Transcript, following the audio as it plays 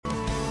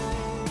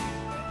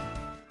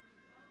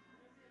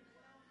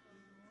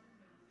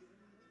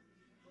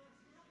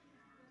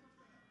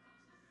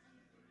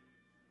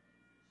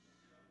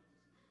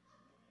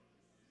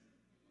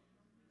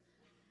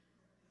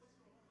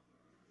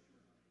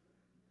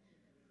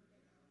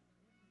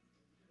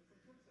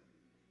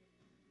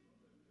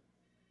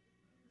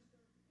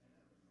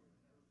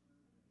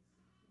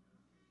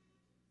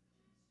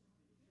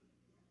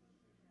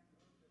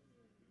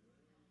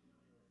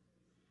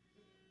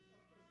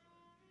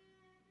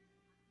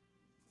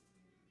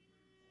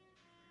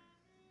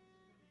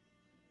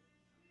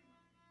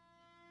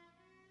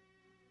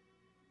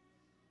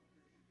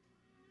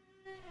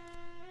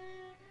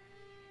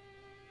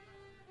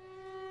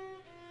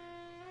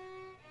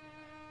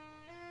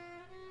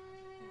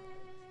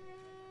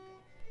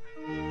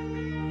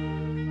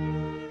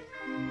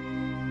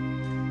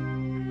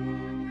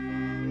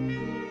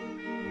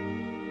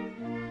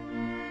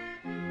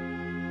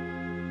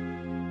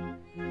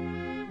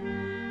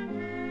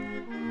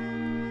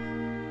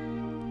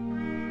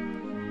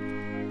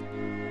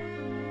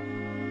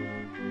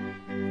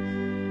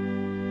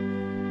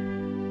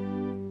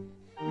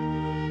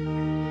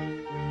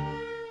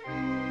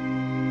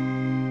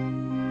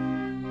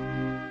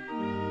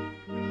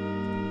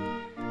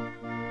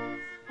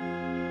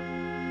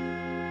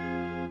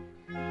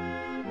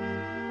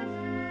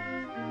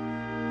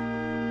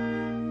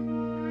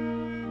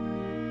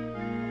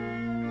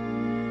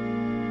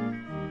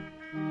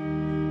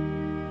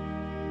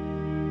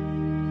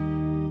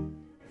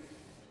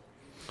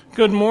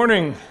Good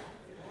morning.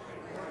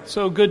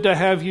 So good to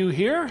have you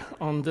here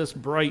on this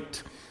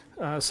bright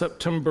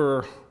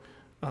September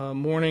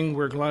morning.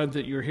 We're glad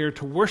that you're here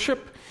to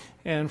worship.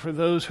 And for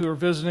those who are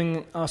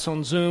visiting us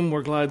on Zoom,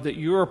 we're glad that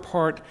you're a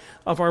part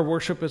of our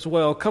worship as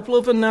well. A couple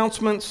of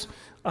announcements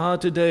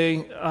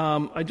today.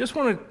 I just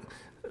want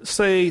to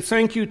say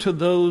thank you to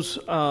those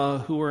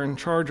who are in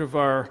charge of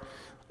our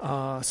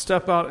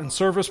Step Out and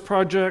Service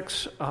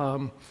projects.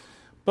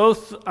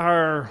 Both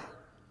our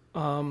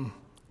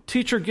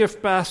teacher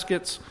gift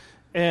baskets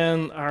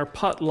and our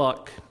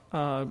potluck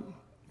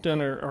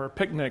dinner or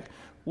picnic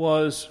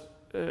was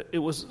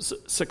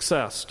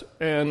success,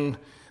 and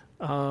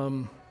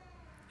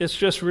it's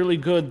just really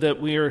good that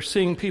we are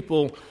seeing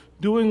people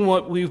doing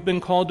what we've been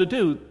called to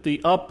do: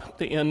 the up,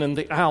 the in, and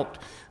the out.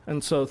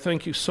 And so,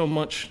 thank you so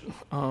much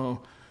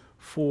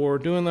for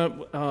doing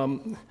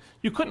that.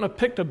 You couldn't have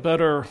picked a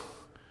better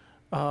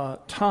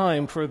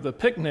time for the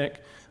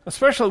picnic,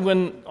 especially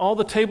when all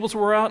the tables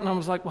were out, and I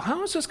was like, well,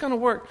 how is this going to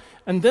work?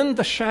 And then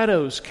the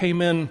shadows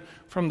came in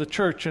from the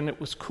church, and it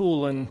was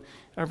cool, and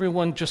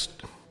everyone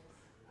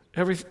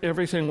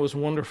everything was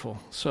wonderful.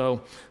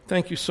 So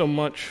thank you so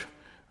much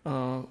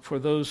for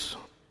those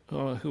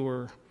who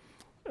are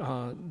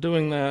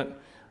doing that.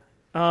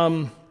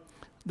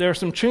 There are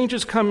some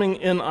changes coming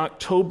in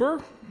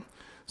October.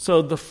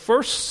 So the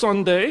first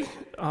Sunday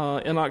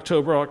in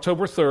October,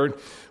 October 3rd,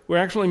 we're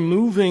actually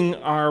moving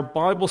our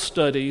Bible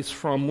studies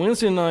from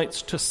Wednesday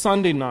nights to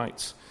Sunday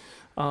nights,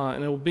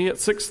 and it will be at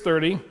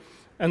 6:30.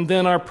 And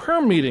then our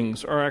prayer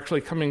meetings are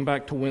actually coming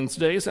back to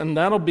Wednesdays, and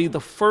that'll be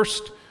the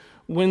first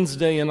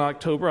Wednesday in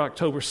October,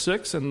 October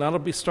 6th, and that'll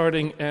be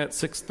starting at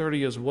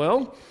 6:30 as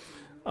well.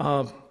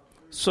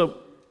 So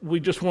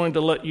we just wanted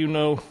to let you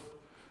know.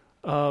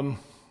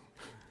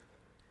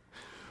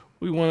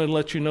 We wanted to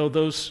let you know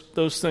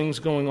those things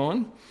going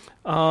on.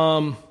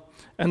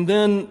 And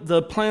then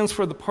the plans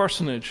for the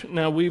parsonage.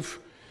 Now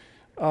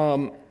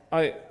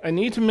I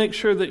need to make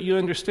sure that you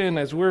understand,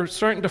 as we're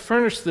starting to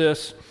furnish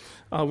this,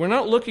 we're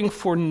not looking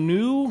for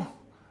new,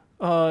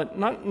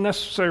 not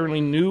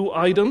necessarily new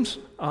items.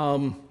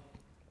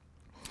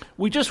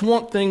 We just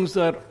want things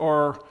that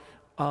are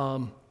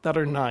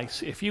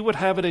nice. If you would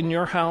have it in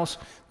your house,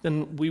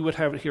 then we would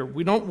have it here.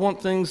 We don't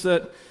want things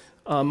that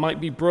might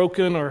be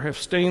broken or have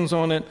stains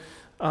on it,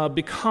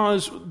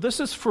 because this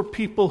is for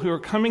people who are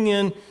coming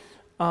in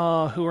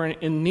who are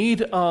in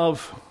need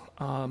of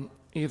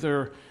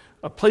either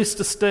a place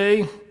to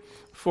stay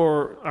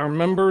for our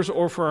members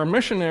or for our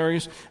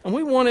missionaries, and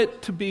we want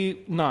it to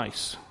be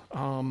nice.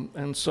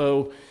 And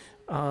so,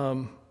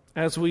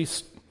 as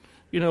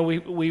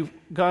we've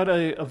got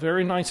a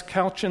very nice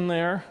couch in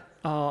there,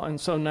 and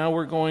so now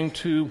we're going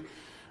to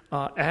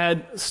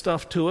add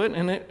stuff to it,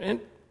 and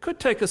it could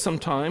take us some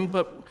time,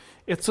 but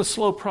it's a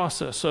slow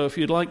process. So if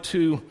you'd like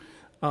to,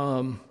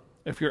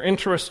 if you're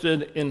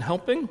interested in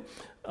helping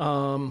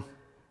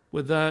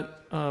with that,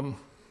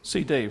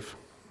 see Dave.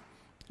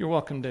 You're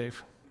welcome,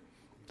 Dave.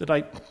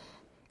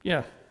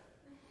 Yeah.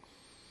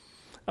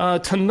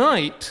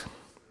 Tonight,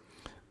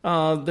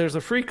 there's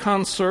a free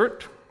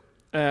concert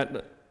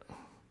it's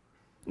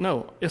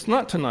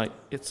not tonight.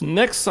 It's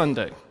next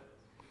Sunday.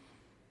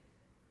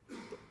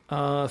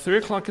 3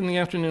 o'clock in the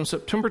afternoon,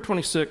 September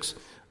 26th.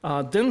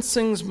 Then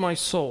Sings My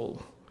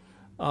Soul.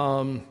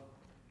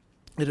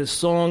 It is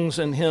songs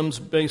and hymns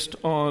based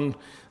on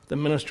the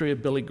ministry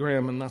of Billy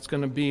Graham, and that's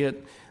going to be at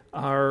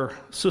our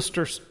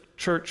sister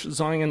church,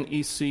 Zion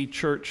EC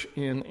Church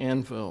in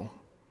Annville.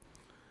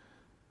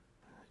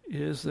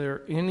 Is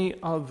there any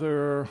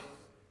other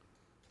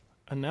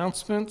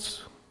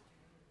announcements?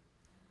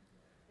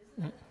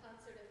 Isn't that the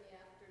concert in the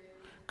afternoon?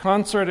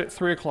 Concert at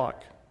 3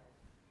 o'clock.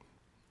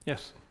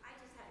 Yes? I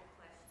just had a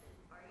question.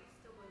 Are you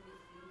still going to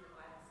do the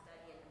Bible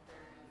study in the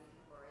third meeting,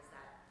 or is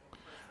that in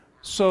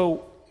person now?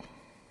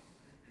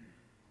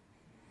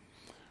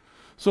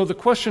 So the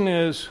question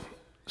is,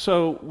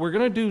 we're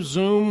going to do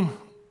Zoom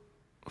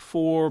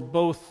for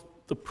both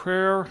the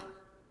prayer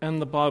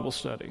and the Bible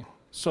study.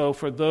 So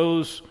for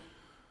those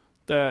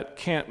that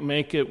can't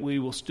make it, we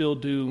will still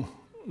do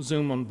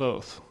Zoom on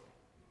both.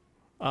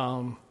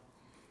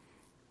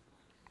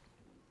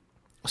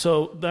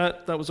 So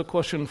that was a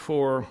question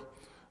for,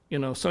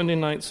 Sunday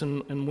nights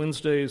and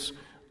Wednesdays.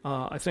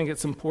 I think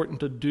it's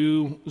important to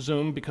do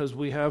Zoom because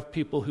we have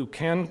people who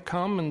can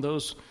come, and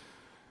those,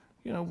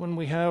 when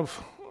we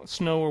have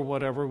snow or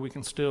whatever, we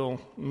can still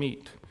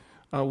meet.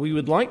 We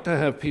would like to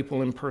have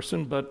people in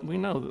person, but we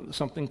know that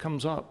something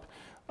comes up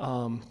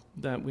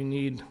that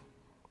we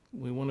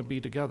want to be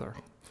together.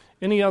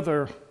 Any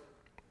other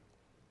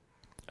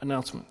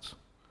announcements?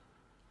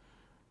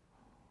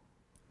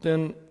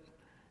 Then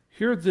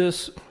hear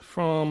this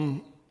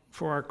for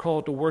our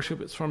call to worship.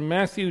 It's from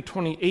Matthew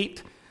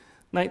 28,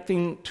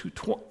 19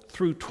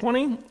 through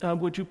 20.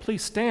 Would you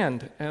please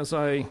stand as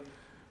I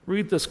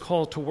read this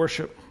call to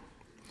worship?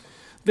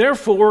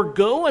 Therefore,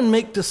 go and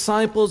make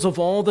disciples of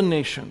all the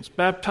nations,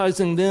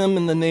 baptizing them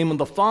in the name of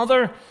the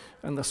Father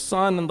and the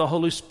Son and the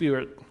Holy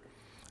Spirit.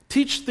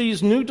 Teach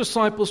these new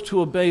disciples to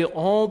obey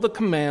all the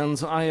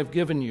commands I have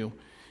given you,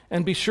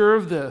 and be sure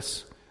of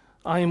this: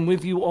 I am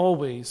with you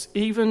always,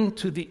 even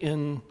to the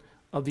end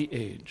of the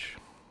age.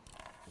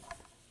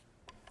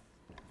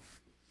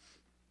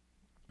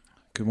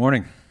 Good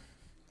morning.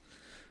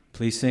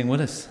 Please sing with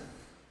us.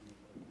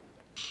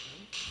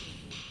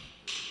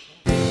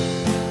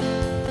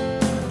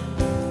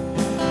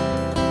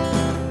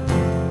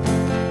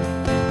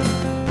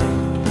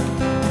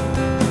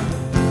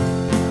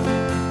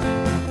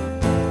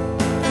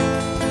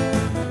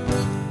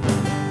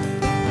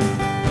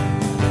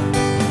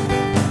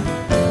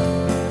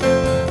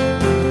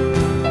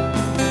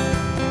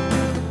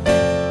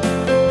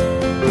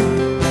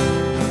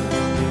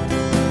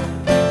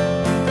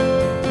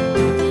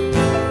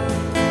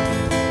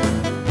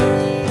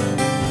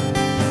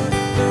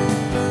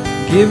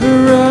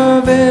 Giver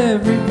of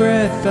every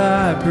breath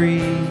I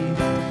breathe,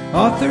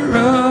 author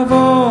of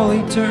all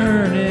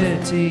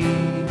eternity,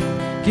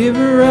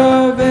 giver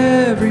of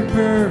every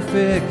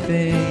perfect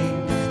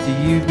thing, to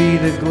you be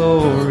the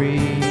glory.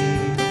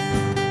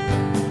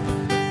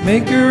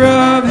 Maker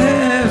of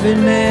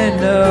heaven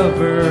and of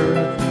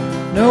earth,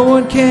 no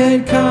one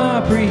can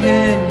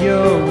comprehend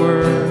your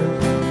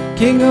worth.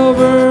 King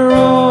over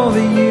all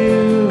the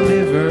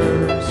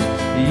universe,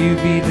 to you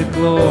be the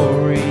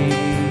glory.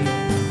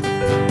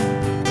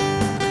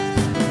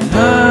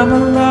 I'm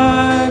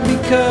alive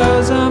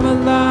because I'm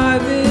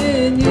alive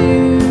in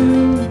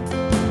you,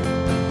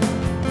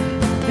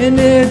 and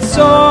it's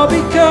all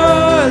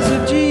because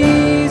of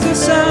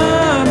Jesus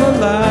I'm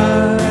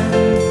alive.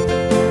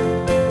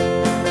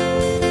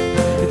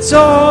 It's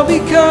all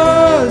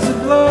because the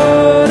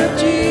blood of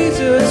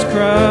Jesus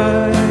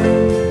Christ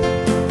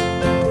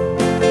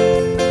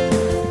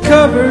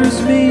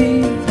covers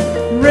me,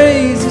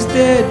 raises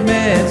dead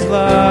man's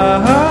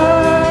life.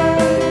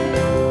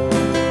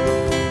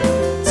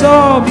 It's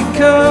all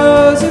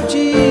because of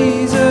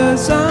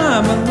Jesus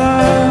I'm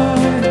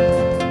alive.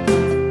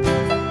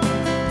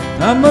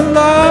 I'm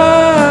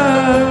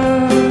alive.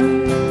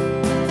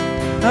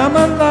 I'm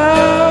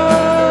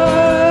alive.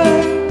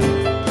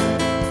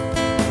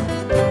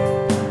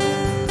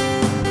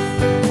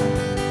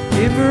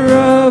 Giver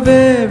of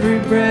every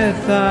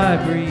breath I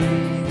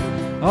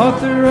breathe,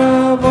 author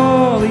of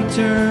all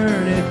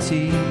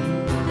eternity,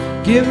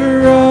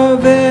 giver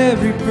of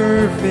every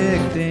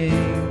perfect thing,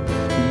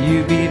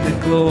 you be the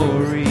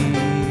glory.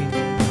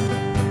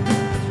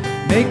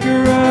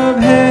 Maker of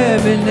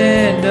heaven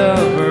and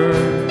of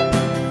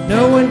earth,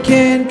 no one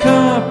can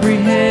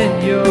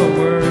comprehend your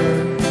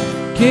word.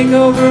 King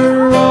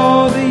over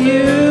all the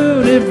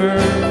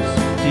universe,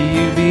 to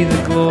you be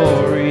the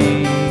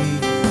glory.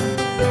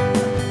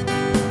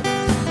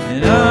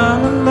 And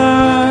I'm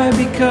alive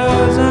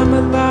because I'm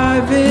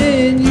alive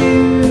in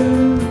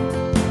you,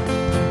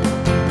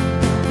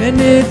 and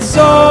it's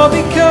all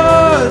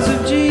because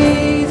of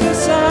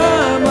Jesus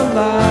I'm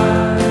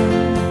alive.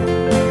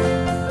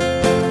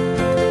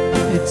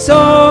 It's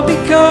all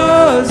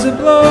because the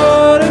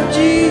blood of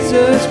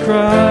Jesus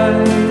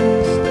Christ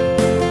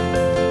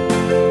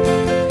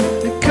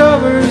that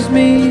covers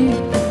me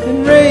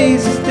and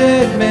raises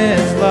dead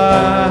man's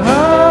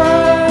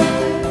life.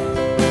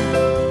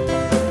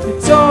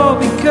 It's all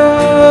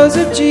because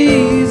of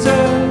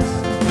Jesus.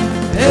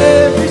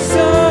 Every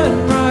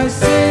sunrise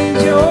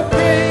sings your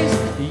praise.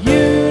 The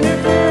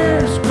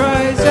universe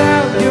cries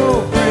out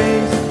your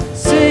praise.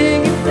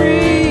 Singing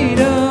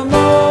freedom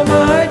all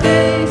my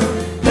days,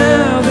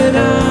 now that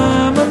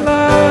I'm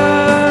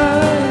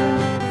alive.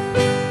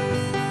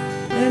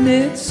 And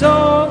it's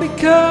all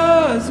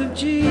because of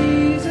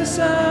Jesus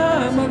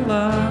I'm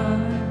alive.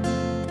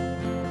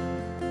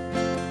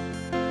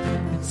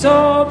 It's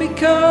all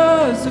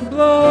because the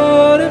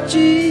blood of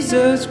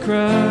Jesus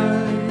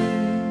Christ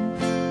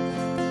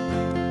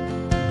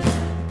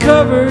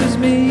covers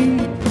me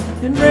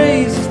and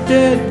raises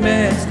dead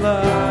man's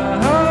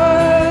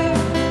life.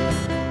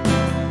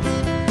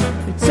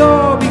 It's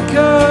all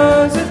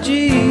because of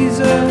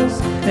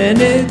Jesus, and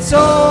it's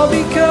all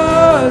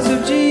because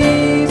of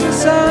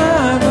Jesus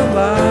I'm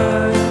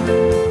alive.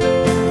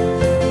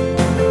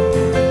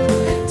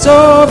 It's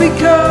all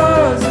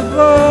because of the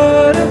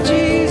blood of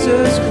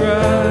Jesus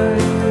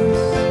Christ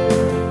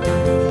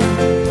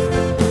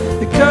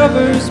that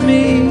covers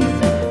me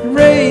and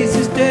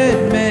raises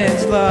dead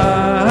man's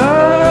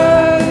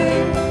life.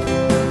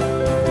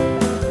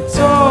 It's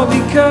all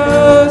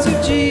because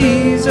of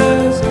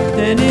Jesus,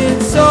 and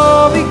it's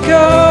all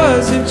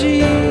because of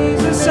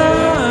Jesus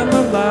I'm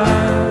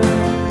alive.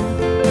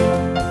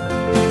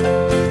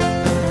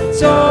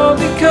 It's all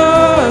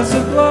because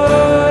of the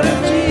blood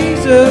of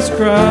Jesus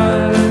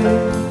Christ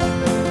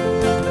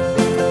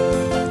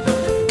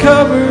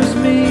covers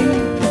me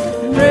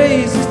and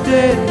raises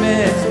dead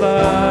man's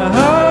life.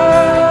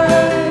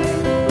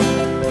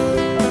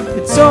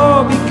 It's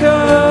all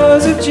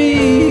because of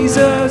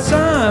Jesus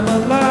I'm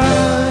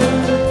alive.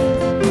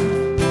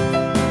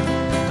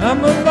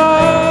 I'm alive.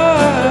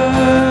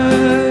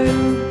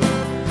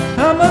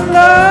 I'm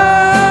alive.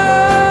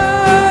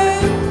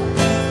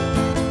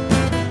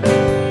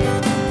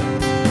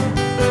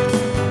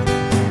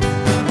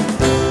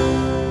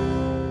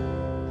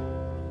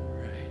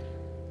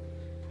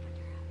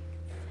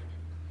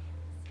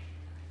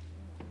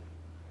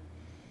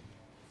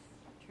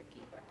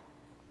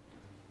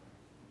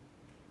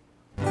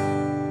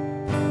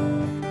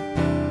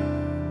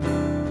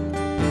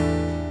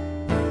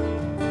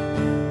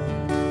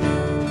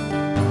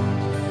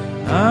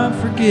 I'm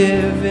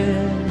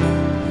forgiven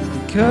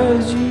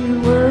because you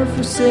were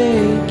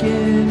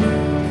forsaken.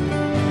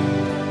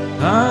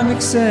 I'm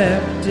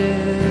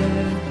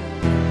accepted,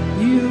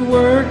 you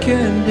were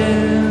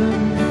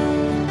condemned.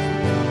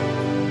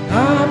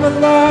 I'm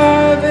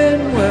alive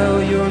and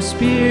well, your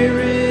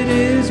spirit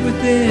is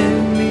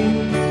within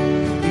me,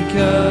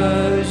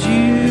 because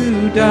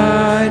you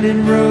died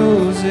and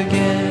rose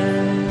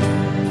again.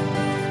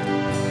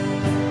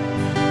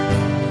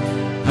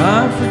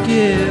 I'm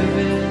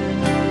forgiven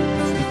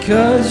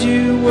because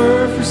you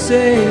were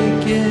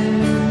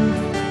forsaken.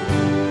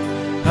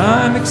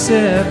 I'm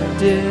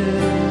accepted,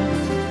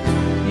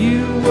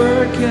 you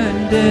were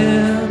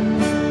condemned.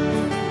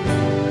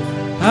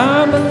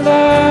 I'm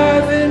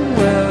alive and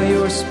well,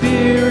 your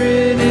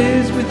spirit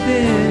is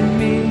within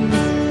me,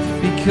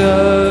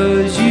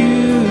 because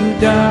you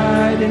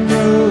died and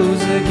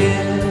rose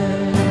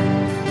again.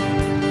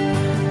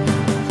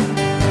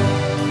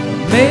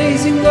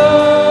 Amazing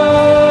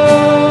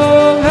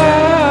love,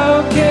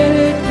 how can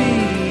it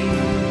be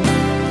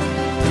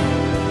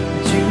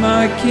that you,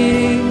 my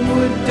King,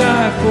 would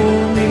die for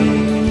me?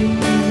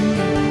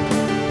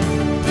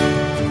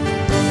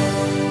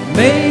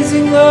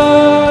 Amazing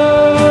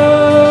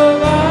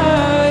love,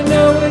 I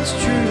know it's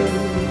true.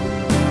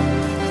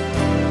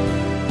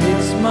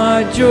 It's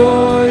my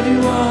joy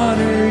to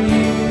honor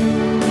you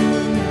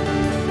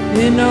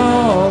in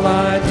all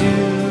I do,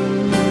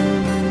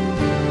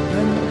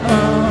 and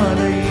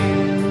honor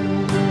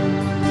you.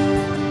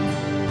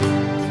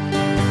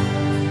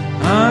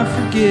 I'm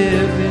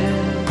forgiven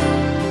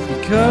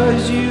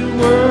because you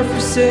were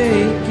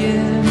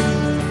forsaken.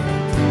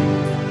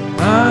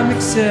 I'm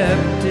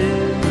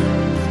accepted,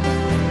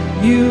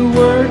 you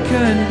were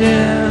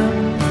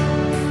condemned.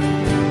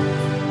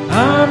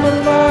 I'm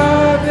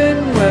alive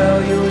and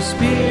well, your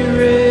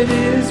spirit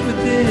is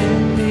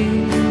within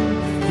me,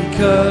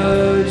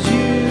 because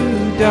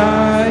you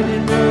died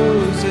and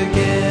rose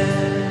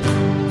again.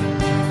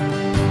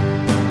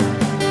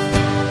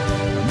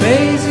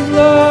 Amazing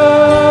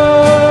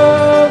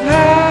love,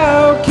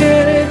 how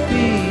can it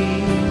be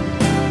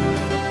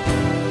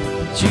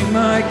that you,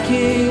 my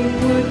King,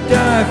 would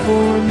die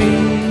for me?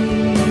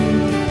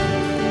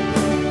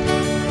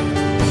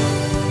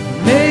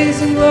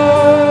 Amazing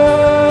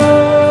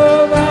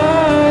love,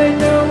 I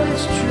know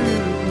it's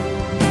true.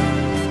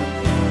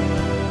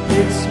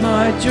 It's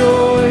my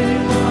joy to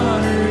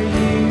honor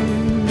you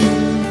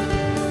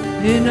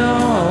in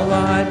all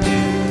I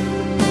do.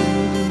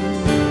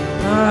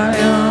 I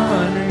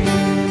honor you.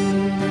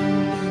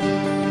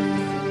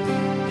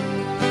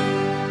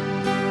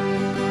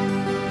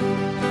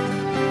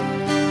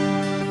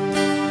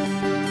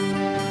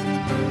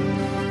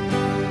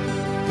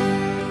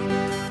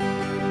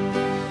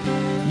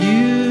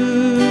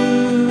 You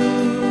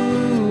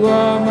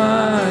are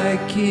my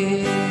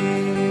King.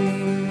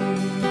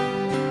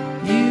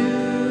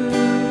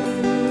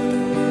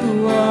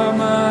 You are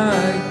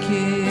my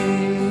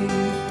King.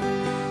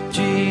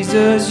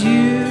 Jesus,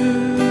 you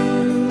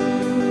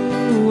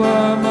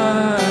are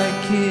my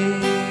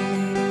King.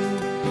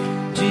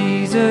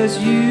 Jesus,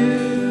 you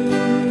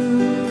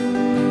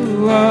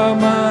are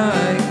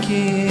my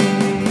King.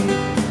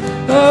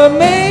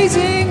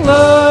 Amazing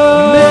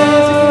love,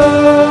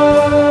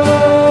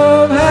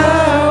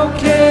 how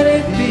can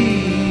it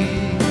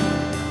be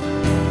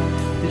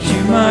that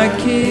you, my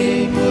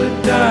King,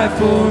 would die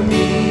for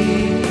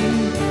me?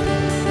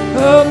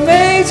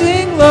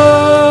 Amazing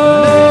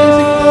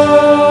love,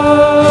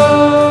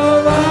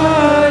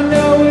 I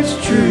know it's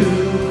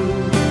true.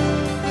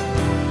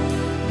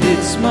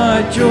 It's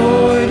my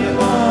joy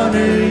to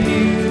honor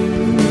you.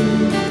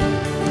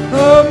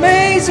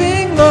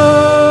 Amazing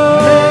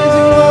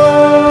love,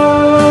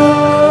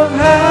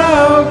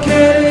 how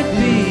can it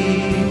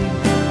be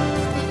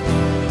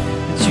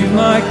that you,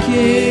 my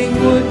King,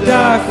 would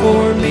die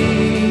for me?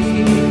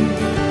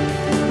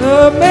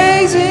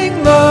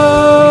 Amazing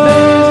love,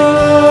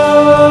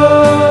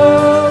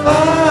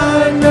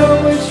 I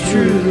know it's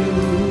true.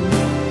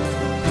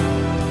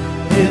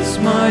 It's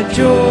my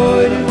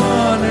joy to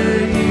honor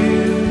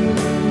you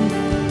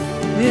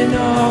in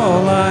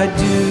all I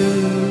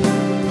do.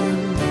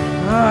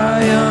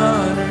 I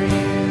honor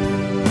you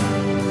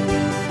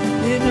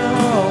in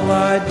all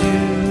I do.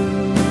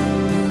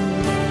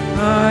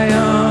 I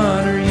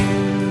honor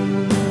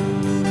you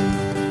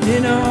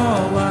in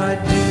all I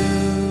do.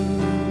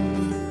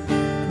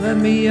 Let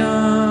me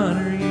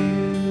honor you.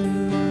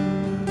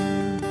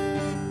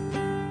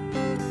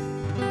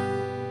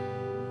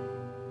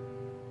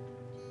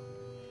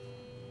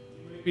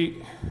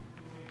 You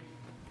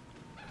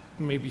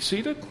may be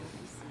seated.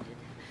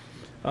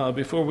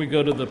 Before we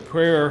go to the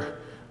prayer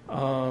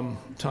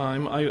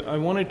time, I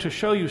wanted to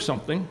show you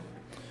something.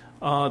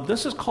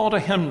 This is called a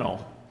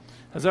hymnal.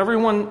 Does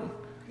everyone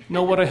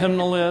know what a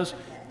hymnal is?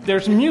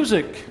 There's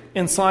music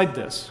inside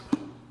this.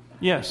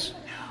 Yes.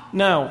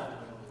 Now,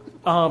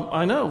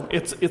 I know,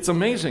 it's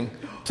amazing.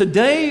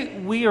 Today,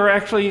 we are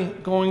actually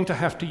going to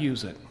have to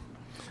use it.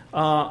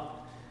 The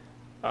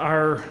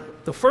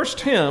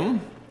first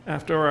hymn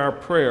after our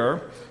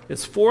prayer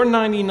is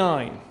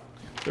 499.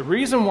 The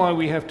reason why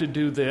we have to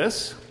do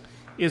this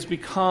is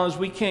because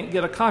we can't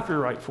get a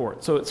copyright for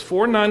it. So it's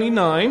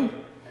 $4.99.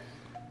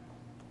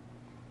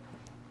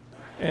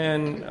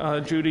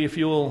 And Judy, if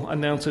you'll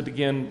announce it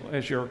again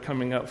as you're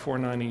coming up,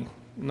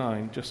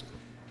 $4.99,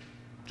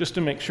 just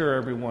to make sure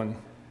everyone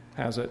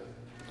has it.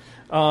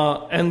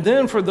 And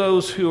then for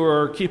those who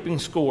are keeping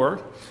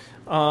score,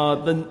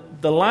 the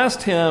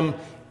last hymn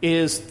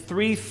is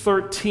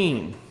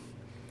 313.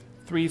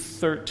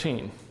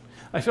 313.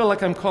 I feel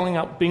like I'm calling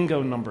out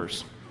bingo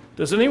numbers.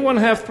 Does anyone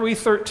have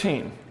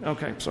 313?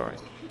 Okay, sorry.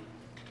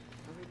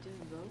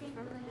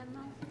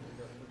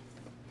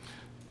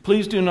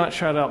 Please do not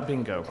shout out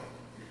bingo.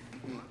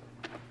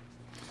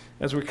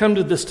 As we come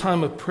to this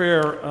time of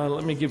prayer,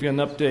 let me give you an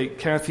update.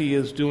 Kathy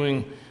is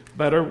doing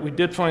better. We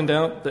did find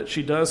out that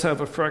she does have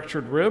a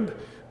fractured rib.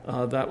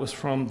 That was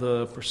from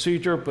the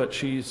procedure, but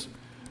she's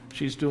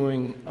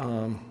doing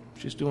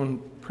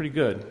pretty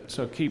good.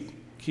 So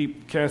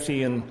keep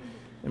Kathy in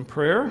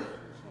prayer.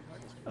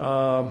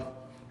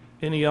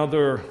 Any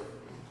other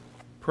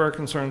prayer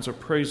concerns or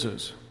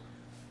praises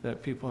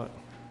that people have?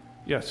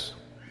 Yes.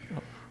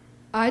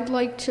 I'd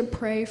like to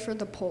pray for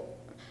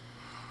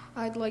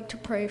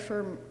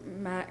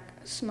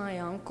Max, my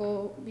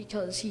uncle,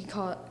 because he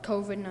caught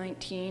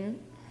COVID-19.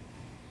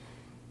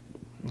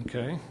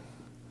 Okay.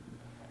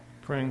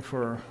 Praying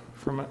for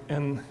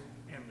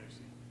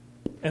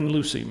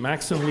Lucy,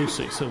 Max and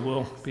Lucy. So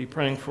we'll be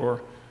praying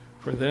for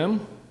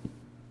them.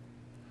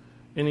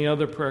 Any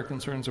other prayer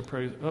concerns or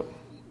praise? Oh,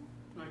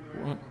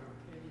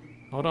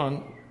 hold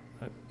on.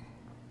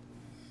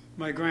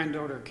 My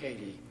granddaughter,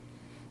 Katie.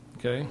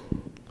 Okay.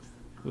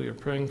 We are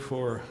praying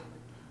for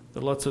the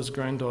Lutz's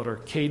granddaughter,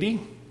 Katie.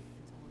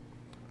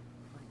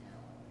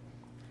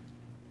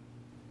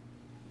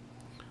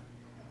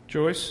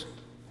 Joyce?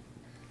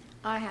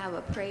 I have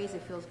a praise.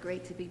 It feels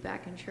great to be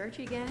back in church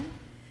again.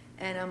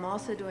 And I'm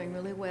also doing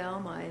really well.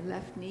 My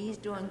left knee's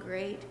doing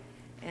great.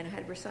 And I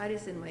had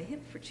bursitis in my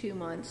hip for 2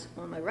 months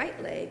on my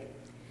right leg.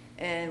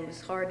 And it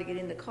was hard to get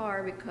in the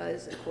car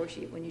because, of course,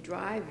 when you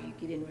drive, you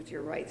get in with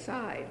your right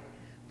side.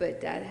 But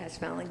that has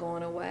finally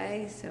gone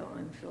away, so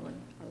I'm feeling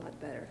a lot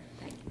better.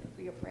 Thank you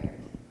for your prayers.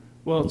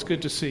 Well, it's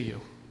good to see you.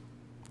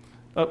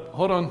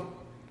 Hold on.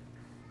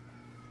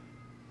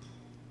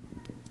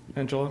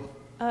 Angela?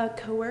 A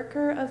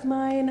coworker of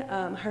mine,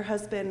 her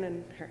husband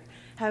and her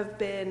have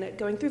been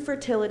going through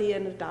fertility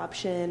and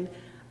adoption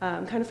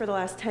kind of for the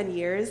last 10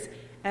 years.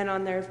 And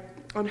on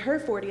her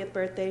 40th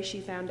birthday,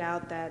 she found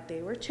out that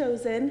they were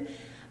chosen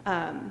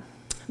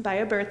by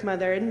a birth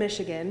mother in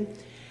Michigan,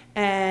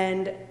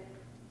 and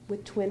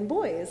with twin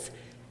boys.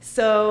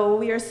 So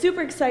we are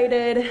super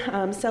excited,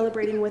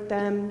 celebrating with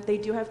them. They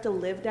do have to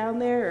live down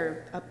there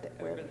or up there,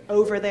 or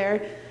over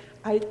there.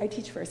 I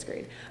teach first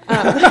grade.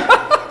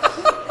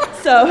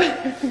 So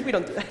we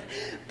don't do that.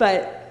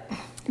 But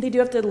they do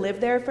have to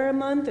live there for a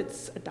month.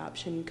 It's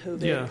adoption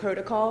COVID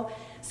protocol.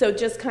 So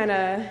just kind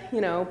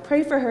of,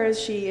 pray for her as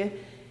she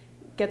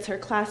gets her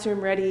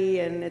classroom ready,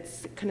 and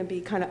it's going to be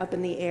kind of up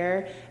in the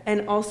air.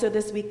 And also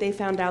this week they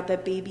found out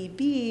that baby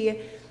B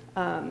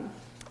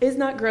is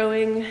not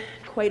growing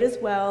quite as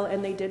well,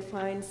 and they did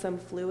find some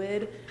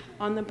fluid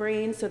on the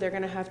brain, so they're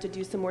going to have to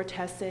do some more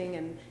testing.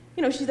 And,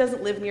 she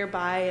doesn't live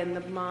nearby, and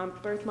the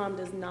birth mom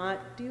does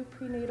not do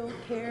prenatal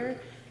care.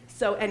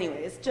 So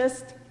anyways,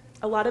 just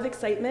a lot of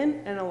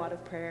excitement and a lot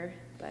of prayer,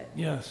 but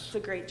yes, it's a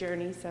great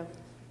journey. So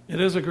it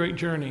is a great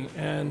journey,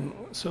 and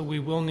so we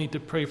will need to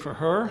pray for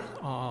her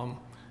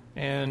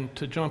and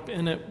to jump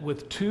in it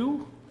with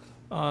 2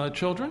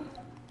 children.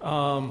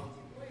 2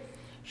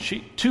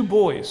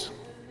 boys.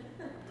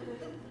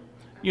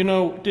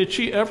 Did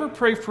she ever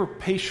pray for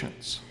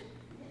patience?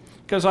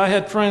 Because I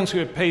had friends who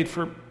had prayed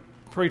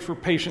for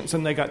patience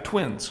and they got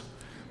twins.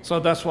 So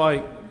that's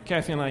why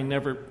Kathy and I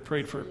never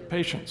prayed for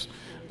patience.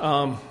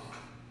 But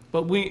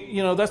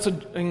that's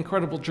an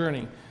incredible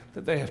journey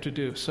that they have to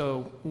do.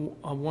 So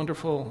a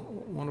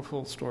wonderful,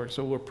 wonderful story.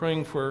 So we're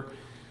praying for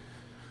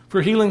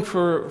healing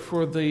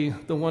for the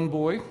one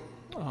boy,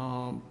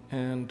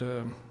 and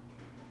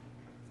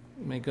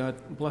may God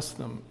bless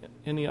them.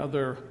 Any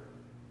other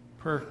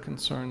prayer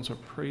concerns or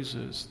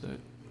praises that?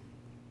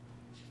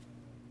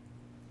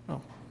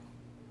 Oh,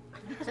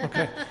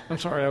 okay. I'm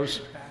sorry. I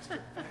was.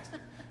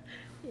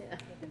 Yeah,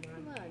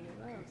 come on,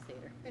 you're wrong,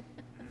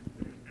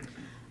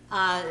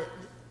 Sater.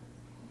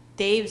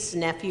 Dave's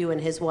nephew and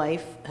his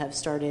wife have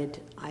started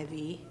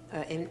IV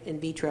in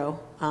vitro.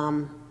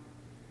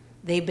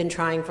 They've been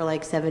trying for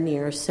like 7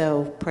 years,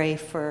 so pray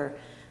for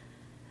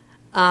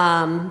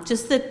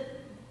just that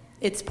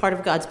it's part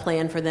of God's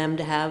plan for them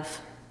to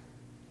have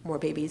more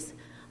babies.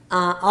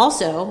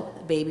 Also,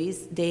 babies,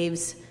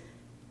 Dave's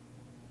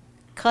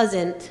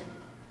cousin,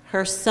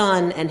 her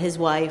son and his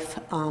wife,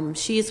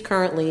 she is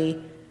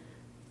currently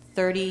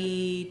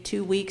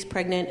 32 weeks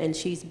pregnant, and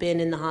she's been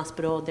in the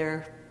hospital.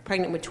 They're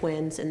pregnant with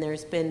twins, and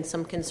there's been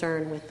some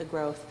concern with the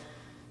growth.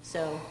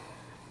 So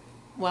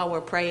while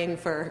we're praying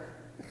for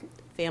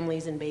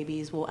families and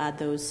babies, we'll add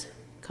those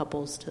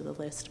couples to the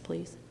list,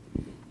 please.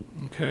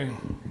 Okay.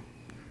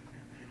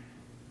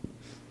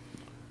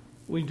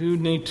 we do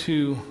need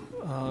to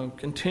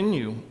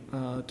continue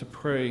to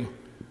pray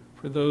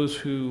for those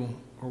who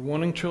are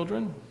wanting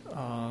children.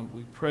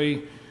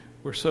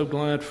 We're so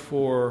glad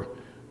for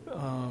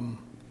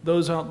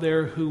those out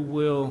there who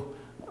will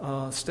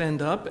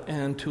stand up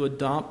and to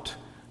adopt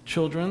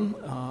children.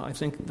 I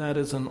think that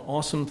is an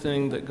awesome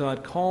thing that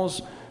God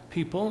calls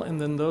people,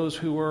 and then those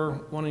who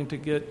are wanting to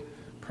get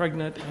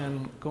pregnant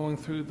and going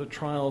through the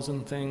trials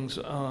and things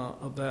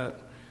of that.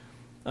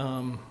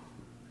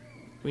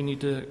 We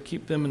need to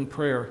keep them in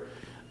prayer.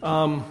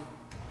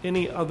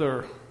 Any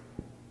other?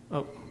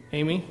 Oh,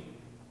 Amy?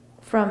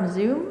 From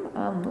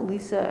Zoom,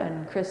 Lisa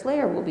and Chris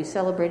Lair will be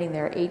celebrating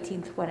their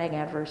 18th wedding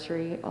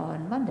anniversary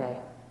on Monday.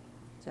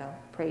 So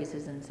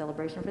praises and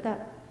celebration for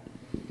that.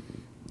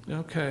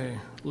 Okay,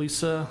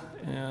 Lisa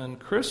and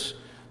Chris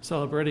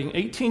celebrating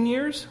 18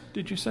 years,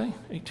 did you say?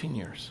 18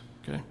 years,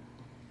 okay.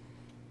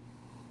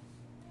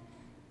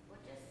 Well,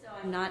 just so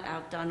I'm not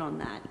outdone on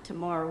that,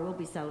 tomorrow we'll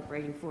be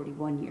celebrating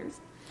 41 years.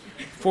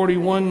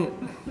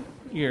 41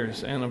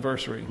 years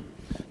anniversary.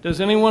 Does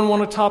anyone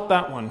want to top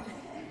that one?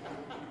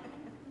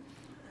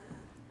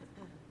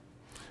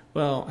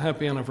 Well,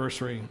 happy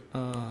anniversary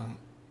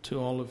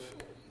to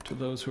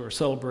those who are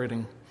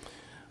celebrating.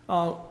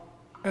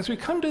 As we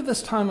come to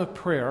this time of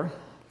prayer,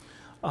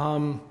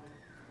 I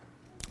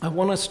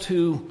want us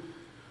to.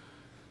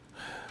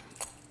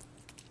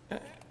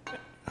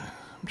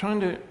 I'm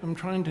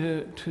trying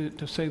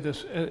to say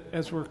this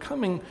as we're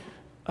coming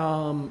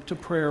to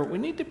prayer. We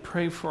need to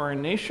pray for our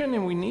nation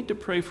and we need to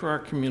pray for our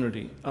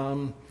community.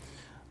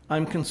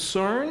 I'm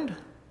concerned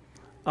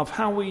of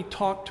how we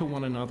talk to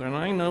one another, and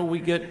I know we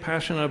get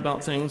passionate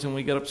about things and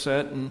we get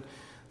upset and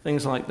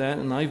things like that,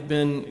 and I've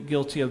been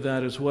guilty of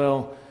that as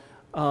well.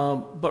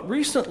 But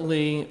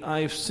recently,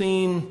 I've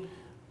seen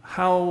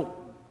how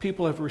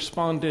people have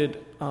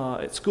responded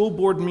at school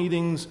board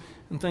meetings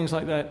and things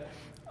like that.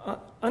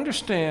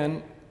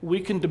 Understand, we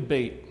can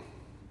debate.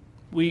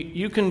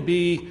 You can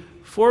be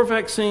for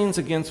vaccines,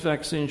 against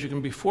vaccines. You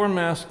can be for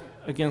masks,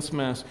 against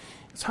masks.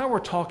 It's how we're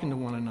talking to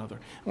one another.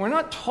 And we're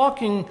not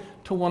talking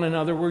to one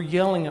another, we're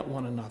yelling at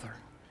one another.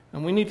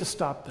 And we need to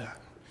stop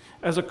that.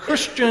 As a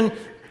Christian,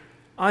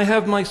 I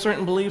have my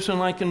certain beliefs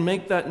and I can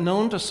make that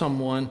known to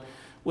someone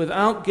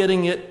without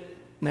getting it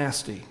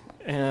nasty.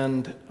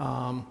 And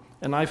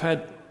I've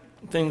had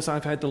things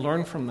I've had to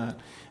learn from that.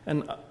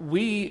 And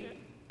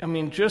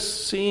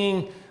just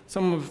seeing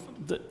some of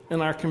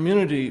in our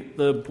community,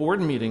 the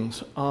board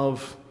meetings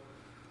of,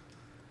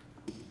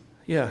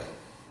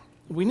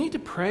 we need to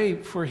pray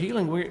for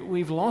healing.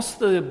 We've lost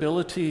the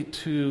ability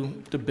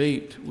to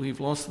debate. We've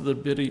lost the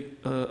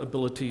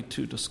ability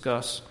to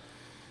discuss.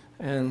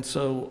 And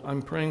so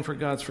I'm praying for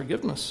God's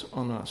forgiveness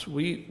on us.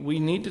 We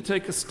need to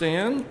take a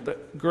stand.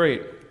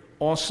 Great,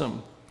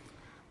 awesome.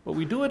 But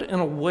we do it in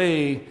a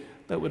way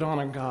that would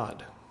honor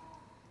God.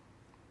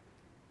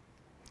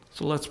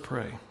 So let's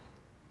pray.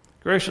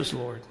 Gracious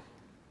Lord,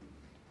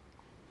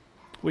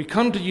 we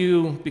come to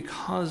you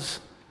because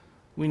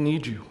we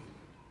need you.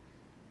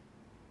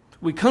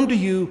 We come to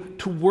you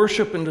to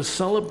worship and to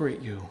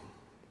celebrate you.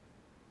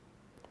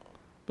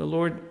 But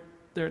Lord,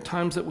 there are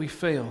times that we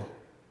fail.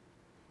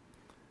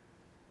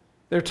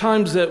 There are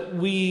times that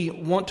we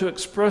want to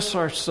express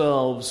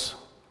ourselves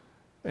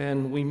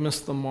and we miss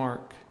the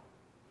mark.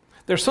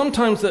 There are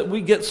sometimes that we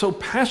get so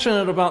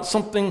passionate about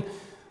something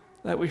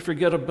that we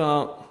forget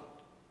about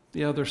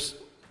the other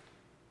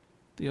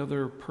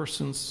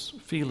person's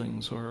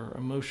feelings or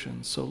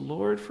emotions. So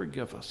Lord,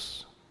 forgive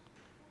us.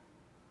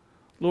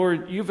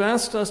 Lord, you've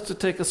asked us to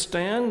take a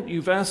stand.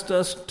 You've asked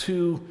us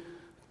to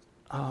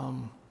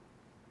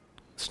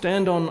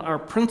stand on our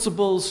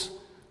principles,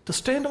 to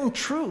stand on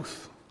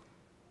truth.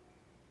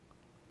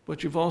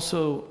 But you've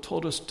also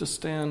told us to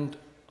stand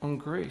on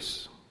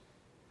grace.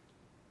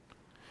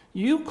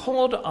 You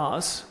called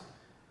us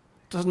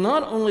to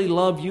not only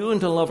love you and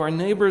to love our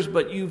neighbors,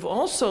 but you've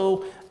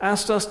also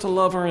asked us to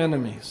love our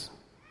enemies,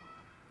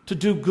 to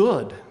do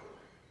good.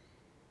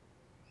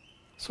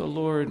 So,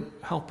 Lord,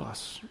 help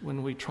us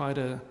when we try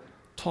to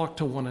talk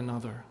to one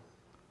another,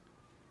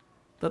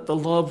 that the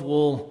love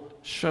will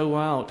show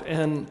out.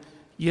 And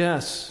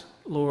yes,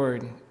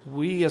 Lord,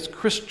 we as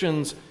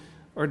Christians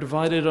are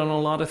divided on a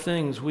lot of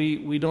things.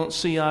 We don't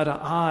see eye to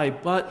eye,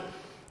 but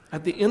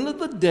at the end of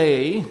the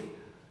day,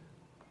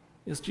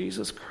 is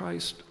Jesus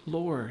Christ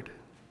Lord?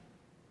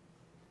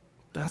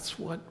 That's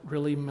what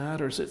really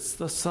matters. It's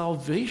the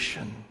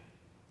salvation.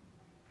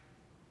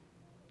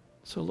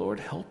 So,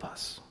 Lord, help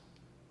us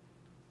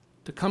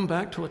to come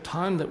back to a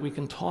time that we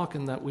can talk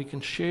and that we can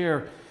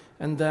share,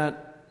 and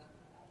that,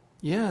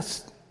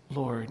 yes,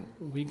 Lord,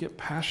 we get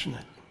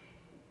passionate.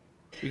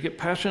 We get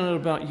passionate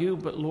about you,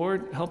 but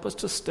Lord, help us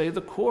to stay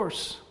the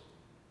course.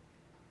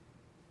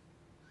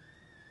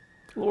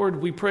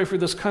 Lord, we pray for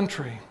this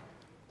country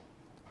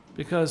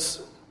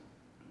because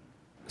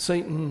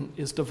Satan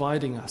is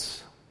dividing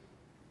us.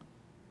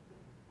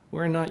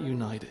 We're not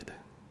united.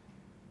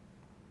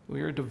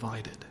 We are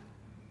divided.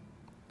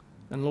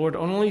 And Lord,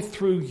 only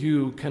through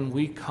you can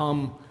we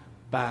come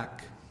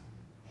back.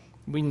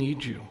 We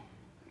need you.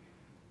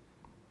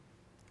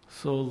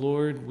 So,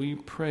 Lord, we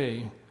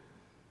pray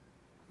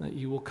that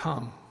you will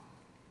come.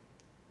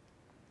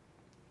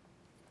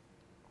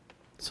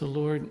 So,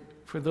 Lord,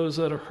 for those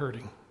that are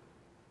hurting,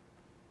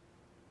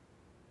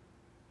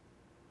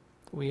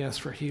 we ask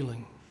for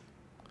healing.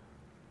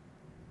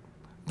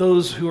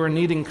 Those who are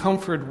needing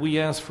comfort, we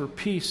ask for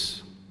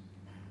peace.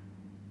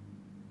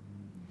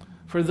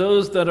 For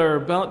those that are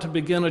about to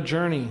begin a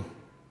journey,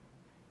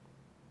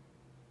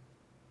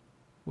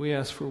 we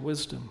ask for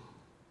wisdom.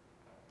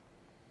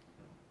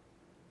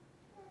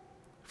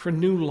 For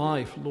new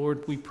life,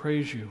 Lord, we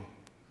praise you.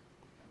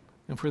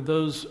 And for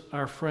those,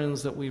 our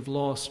friends that we've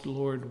lost,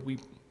 Lord, we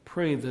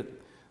pray that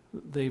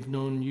they've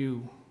known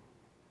you.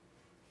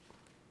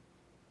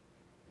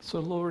 So,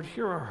 Lord,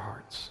 hear our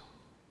hearts.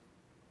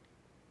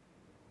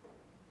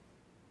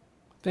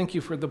 Thank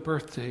you for the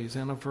birthdays,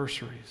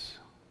 anniversaries.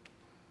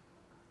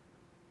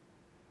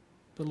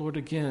 But, Lord,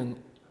 again,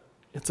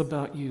 it's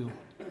about you.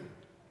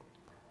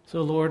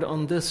 So, Lord,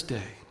 on this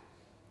day,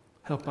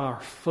 help our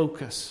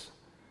focus,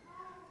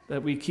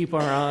 that we keep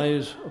our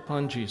eyes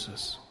upon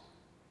Jesus.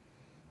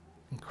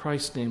 In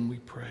Christ's name we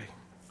pray.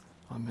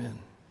 Amen.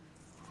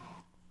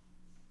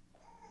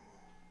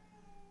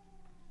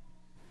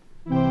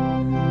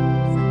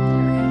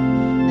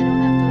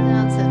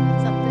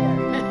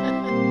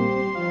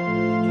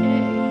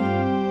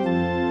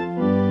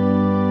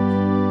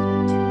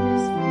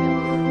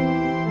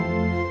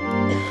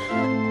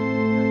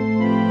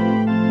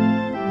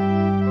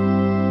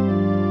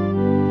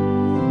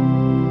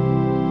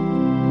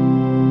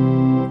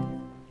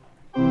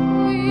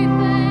 We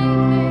thank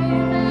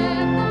thee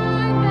that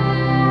thy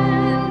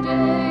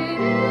mandate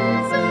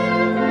is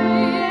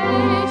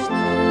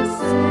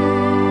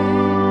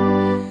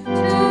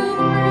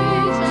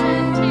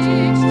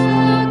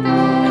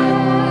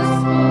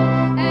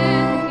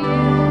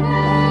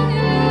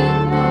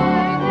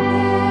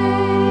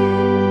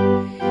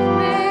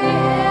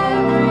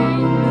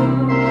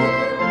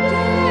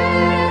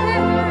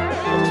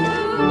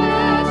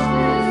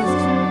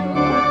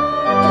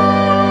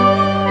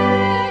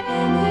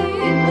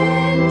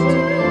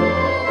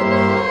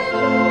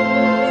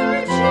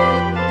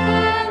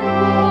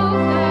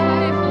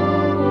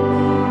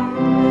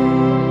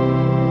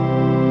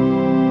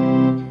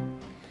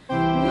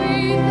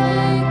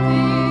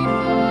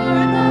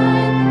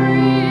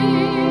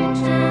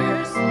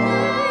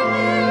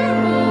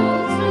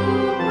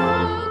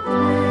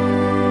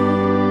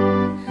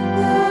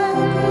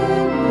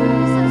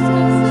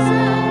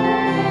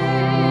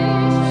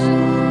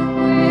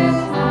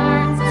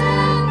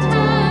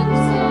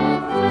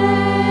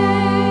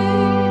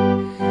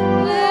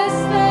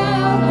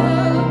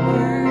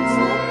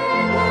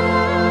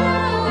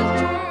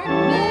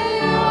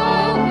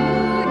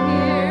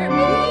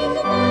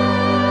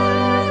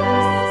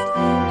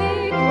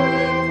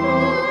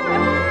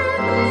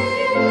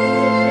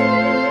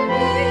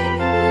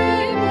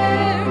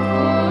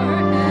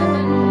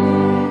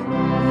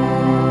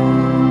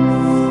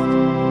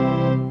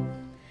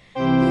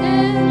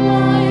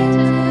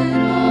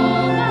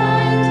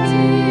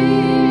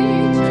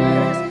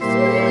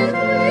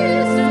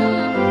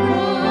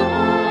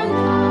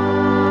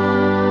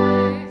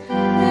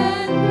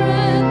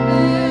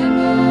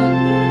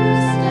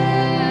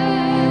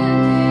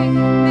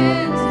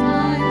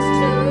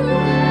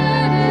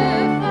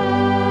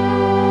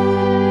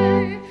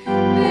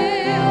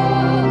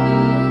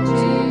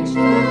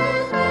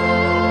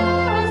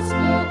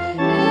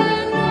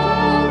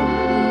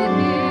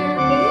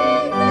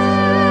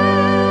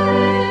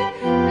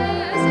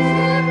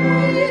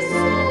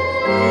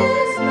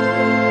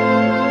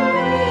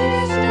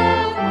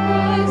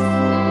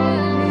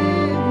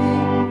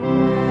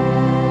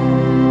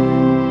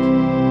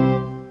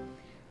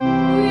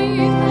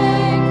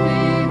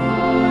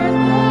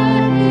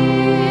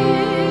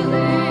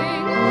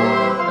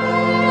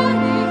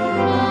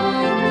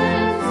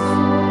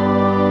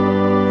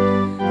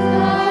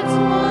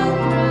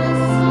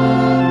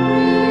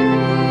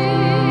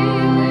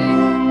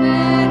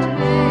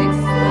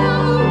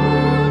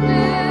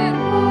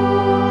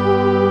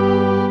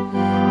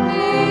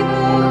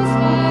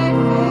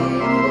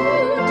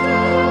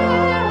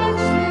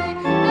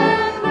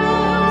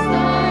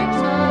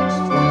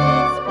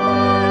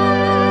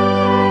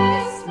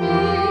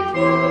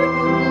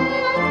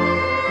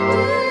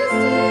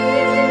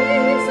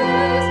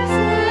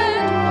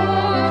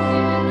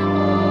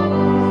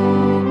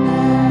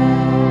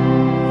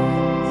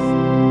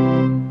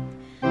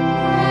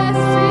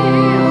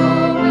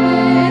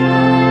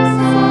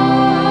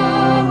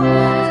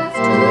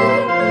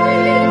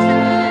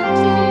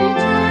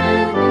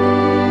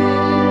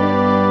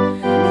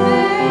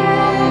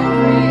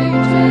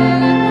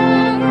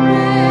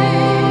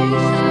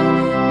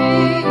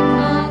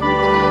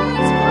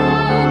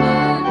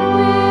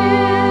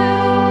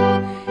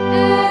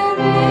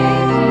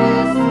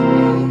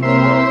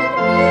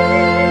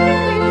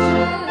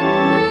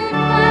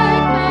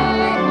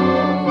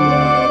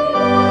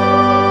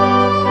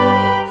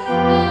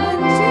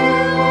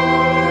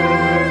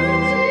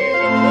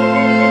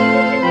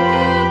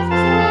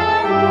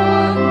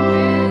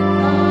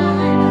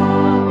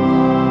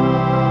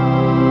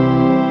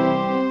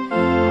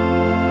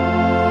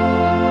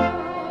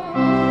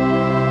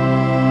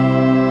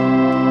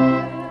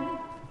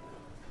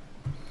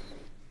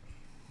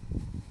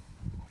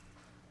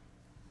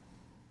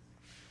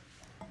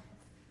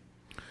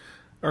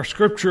Our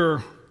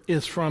scripture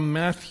is from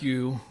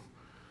Matthew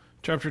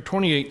chapter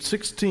 28,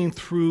 16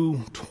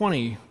 through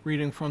 20,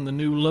 reading from the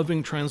New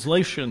Living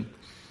Translation.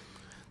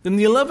 Then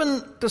the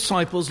 11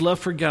 disciples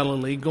left for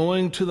Galilee,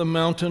 going to the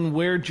mountain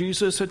where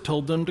Jesus had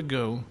told them to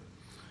go.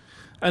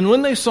 And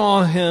when they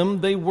saw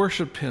him, they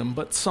worshipped him,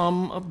 but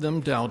some of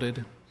them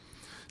doubted.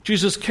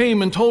 Jesus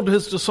came and told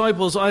his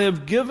disciples, I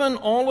have given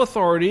all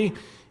authority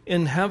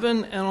in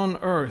heaven and on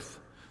earth.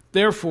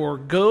 Therefore,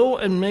 go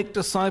and make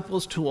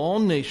disciples to all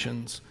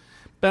nations,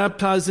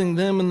 baptizing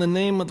them in the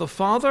name of the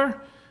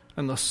Father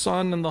and the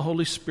Son and the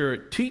Holy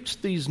Spirit.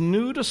 Teach these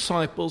new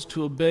disciples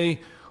to obey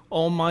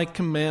all my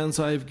commands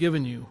I have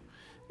given you.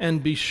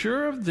 And be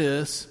sure of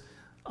this,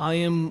 I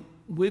am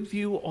with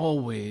you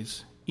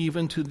always,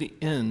 even to the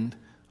end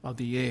of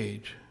the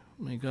age.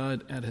 May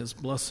God add his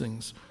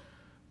blessings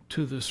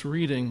to this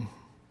reading.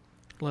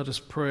 Let us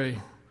pray.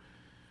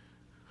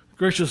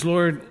 Gracious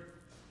Lord,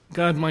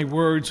 guide my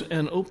words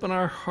and open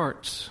our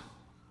hearts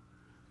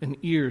and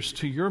ears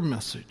to your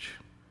message.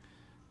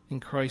 In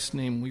Christ's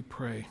name we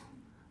pray.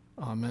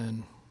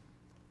 Amen.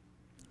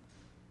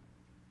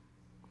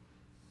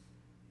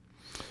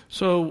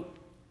 So,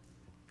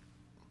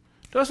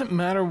 it doesn't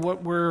matter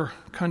what we're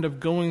kind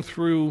of going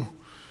through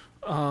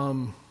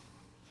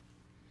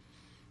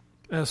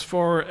as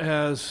far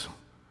as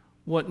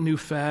what new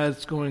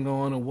fad's going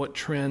on or what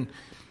trend.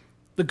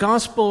 The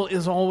gospel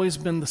has always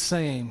been the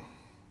same.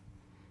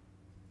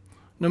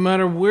 No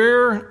matter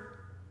where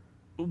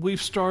we've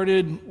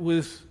started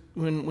with,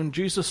 when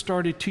Jesus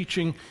started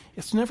teaching,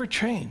 it's never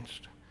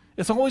changed.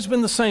 It's always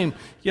been the same,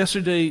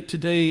 yesterday,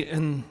 today,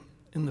 and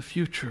in the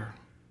future.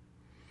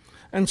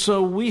 And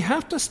so we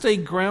have to stay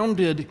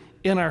grounded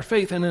in our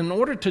faith. And in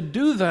order to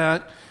do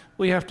that,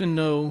 we have to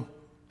know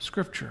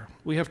Scripture.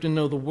 We have to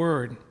know the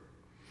Word.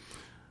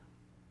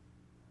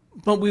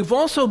 But we've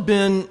also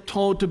been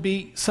told to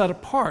be set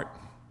apart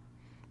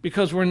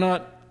because we're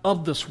not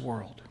of this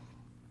world.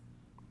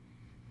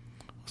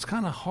 It's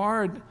kind of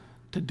hard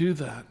to do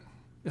that.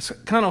 It's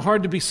kind of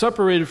hard to be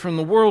separated from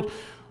the world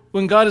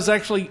when God has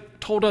actually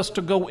told us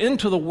to go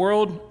into the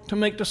world to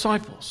make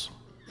disciples.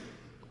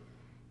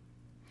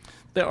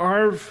 There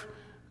are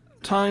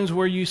times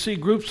where you see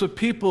groups of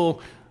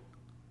people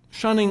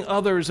shunning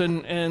others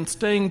and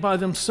staying by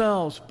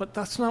themselves, but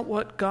that's not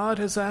what God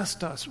has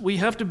asked us. We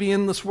have to be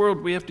in this world.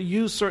 We have to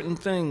use certain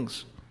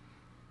things.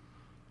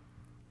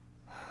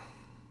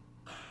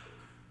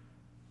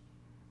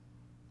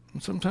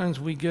 And sometimes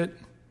we get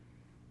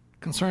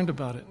concerned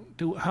about it.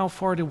 How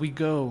far do we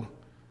go?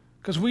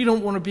 Because we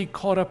don't want to be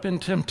caught up in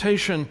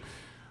temptation,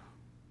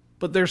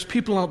 but there's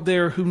people out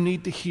there who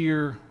need to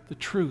hear the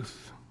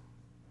truth.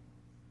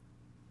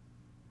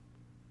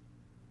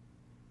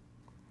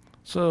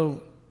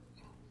 So,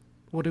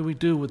 what do we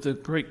do with the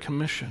Great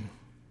Commission?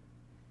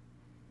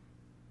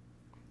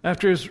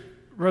 After his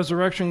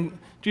resurrection,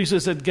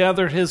 Jesus had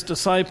gathered his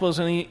disciples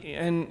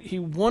and he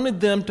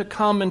wanted them to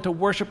come and to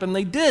worship, and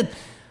they did.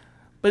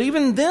 But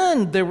even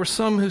then, there were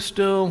some who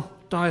still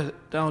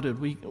doubted.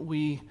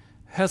 We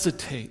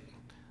hesitate.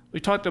 We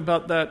talked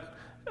about that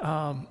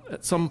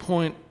at some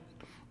point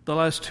the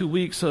last 2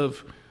 weeks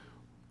of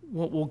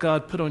what will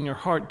God put on your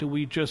heart? Do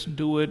we just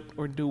do it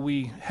or do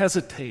we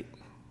hesitate?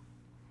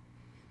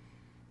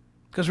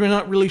 Because we're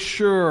not really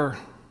sure.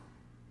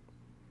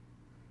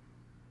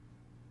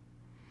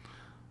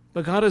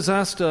 But God has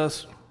asked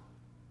us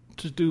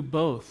to do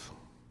both.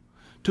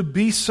 To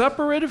be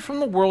separated from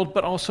the world,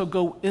 but also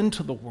go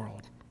into the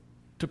world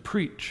to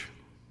preach.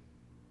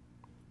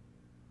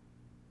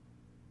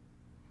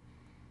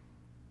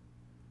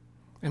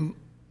 And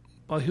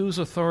by whose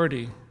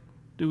authority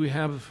do we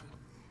have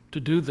to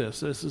do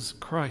this? This is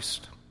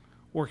Christ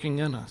working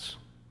in us.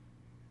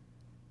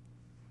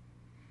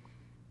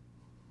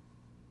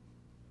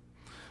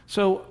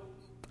 So,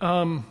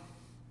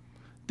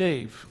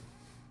 Dave,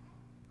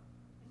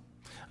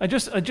 I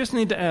just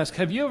need to ask,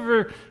 have you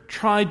ever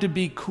tried to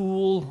be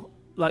cool,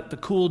 like the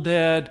cool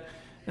dad,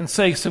 and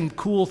say some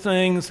cool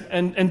things?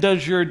 And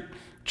does your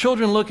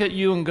children look at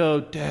you and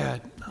go,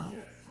 Dad, no?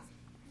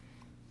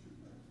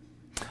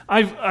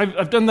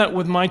 I've done that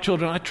with my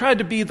children. I tried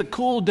to be the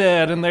cool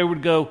dad, and they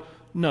would go,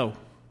 no.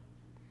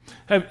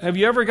 Have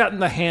you ever gotten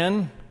the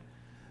hand?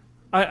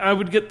 I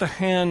would get the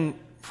hand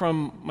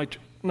from my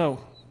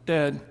no,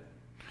 Dad.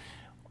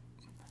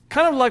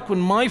 Kind of like when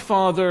my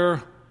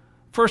father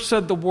first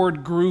said the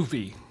word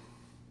groovy.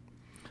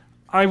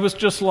 I was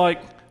just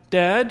like,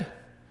 Dad,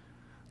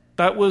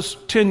 that was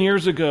 10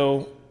 years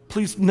ago.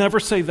 Please never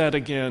say that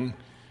again.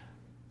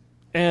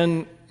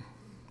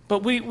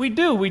 But we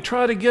do. We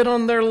try to get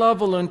on their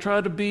level and try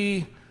to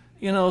be,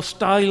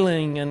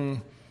 styling,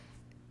 and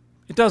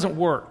it doesn't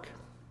work.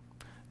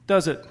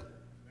 Does it?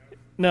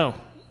 No,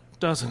 it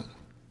doesn't.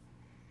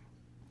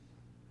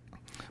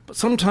 But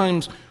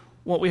sometimes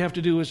what we have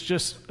to do is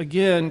just,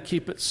 again,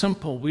 keep it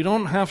simple. We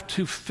don't have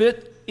to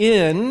fit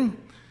in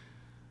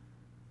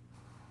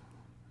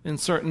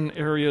certain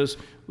areas.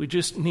 We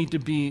just need to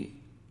be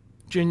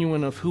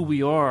genuine of who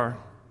we are.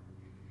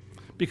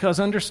 Because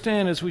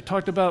understand, as we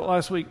talked about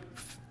last week,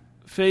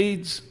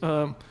 fades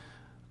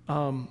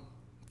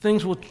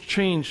things will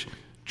change,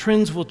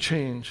 trends will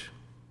change.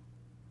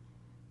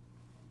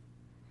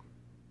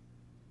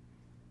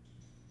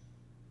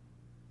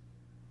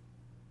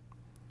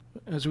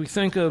 As we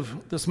think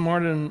of this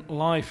modern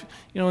life,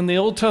 in the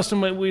Old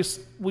Testament,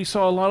 we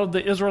saw a lot of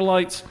the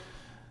Israelites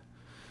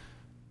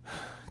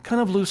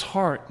kind of lose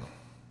heart,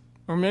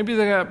 or maybe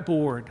they got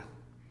bored,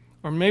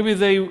 or maybe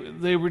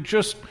they were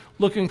just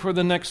looking for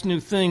the next new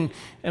thing,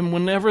 and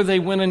whenever they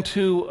went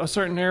into a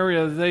certain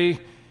area, they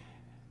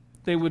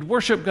would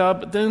worship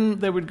God, but then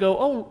they would go,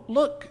 oh,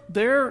 look,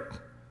 they're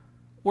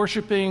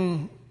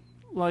worshiping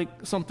like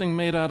something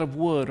made out of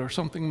wood or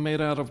something made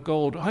out of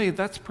gold. Hey,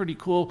 that's pretty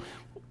cool.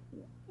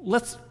 Why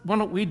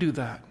don't we do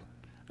that?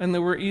 And they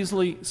were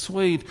easily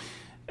swayed.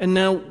 And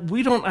now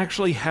we don't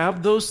actually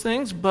have those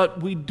things,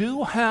 but we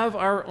do have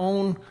our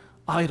own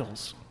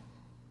idols.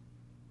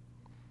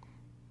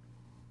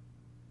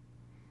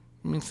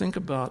 I mean, think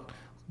about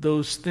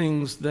those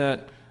things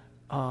that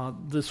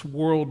this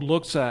world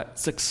looks at: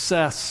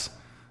 success,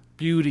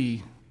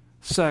 beauty,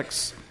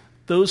 sex.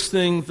 Those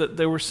things that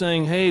they were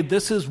saying, hey,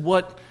 this is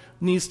what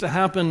needs to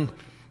happen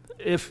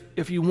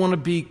if you want to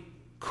be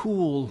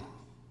cool.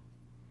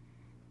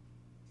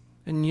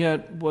 And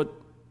yet what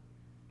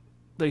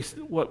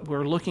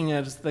we're looking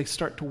at is they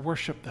start to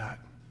worship that.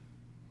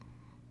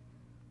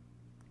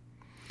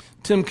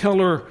 Tim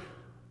Keller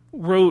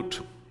wrote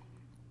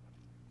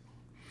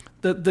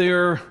that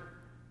there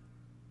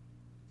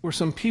were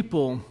some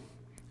people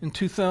in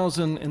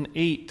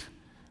 2008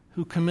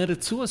 who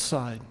committed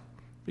suicide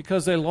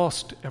because they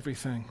lost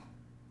everything.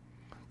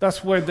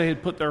 That's where they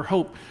had put their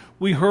hope.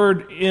 We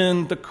heard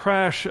in the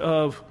crash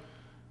of,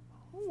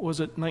 was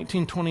it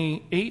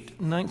 1928,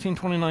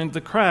 1929,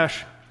 the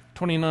crash,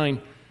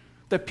 29,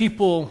 that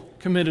people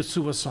committed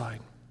suicide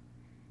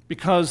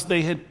because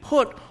they had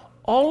put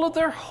all of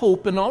their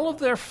hope and all of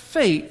their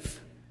faith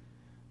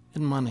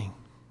in money.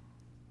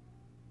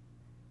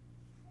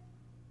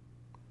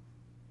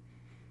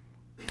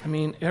 I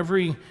mean,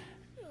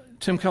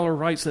 Tim Keller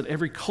writes that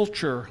every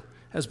culture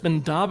has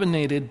been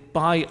dominated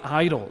by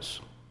idols.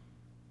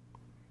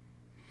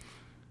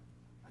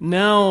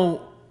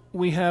 Now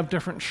we have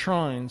different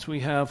shrines. We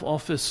have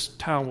office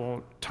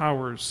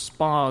towers,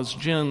 spas,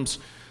 gyms,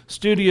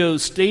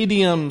 studios,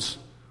 stadiums.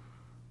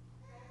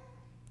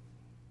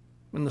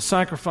 And the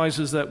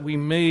sacrifices that we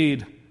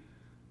made,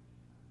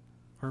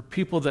 or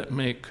people that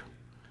make,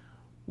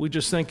 we're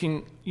just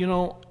thinking,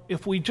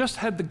 if we just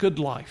had the good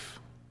life,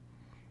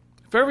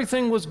 if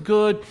everything was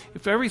good,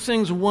 if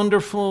everything's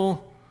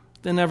wonderful,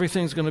 then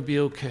everything's going to be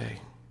okay.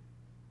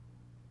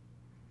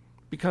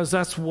 Because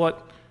that's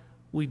what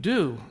we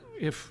do.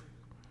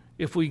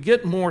 If we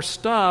get more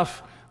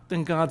stuff,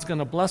 then God's going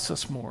to bless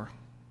us more.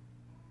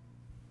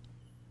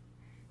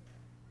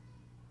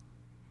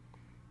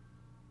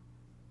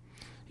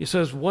 He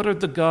says, what are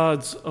the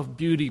gods of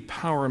beauty,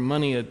 power,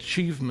 money,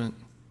 achievement?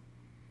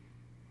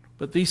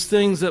 But these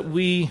things that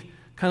we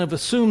kind of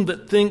assume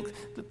that think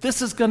that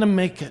this is going to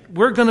make it.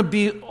 We're going to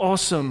be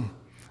awesome.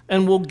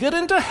 And we'll get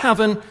into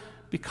heaven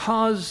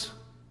because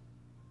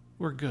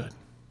we're good.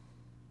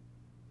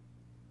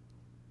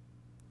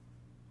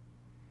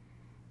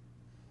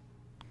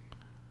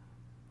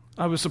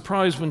 I was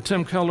surprised when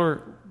Tim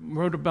Keller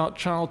wrote about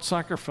child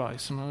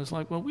sacrifice. And I was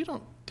like, well, we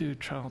don't do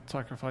child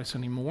sacrifice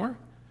anymore.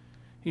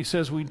 He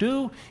says we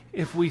do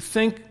if we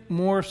think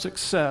more of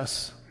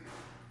success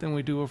than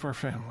we do of our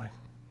family.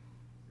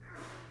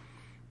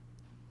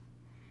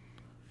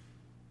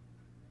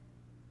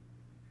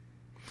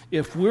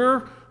 If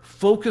we're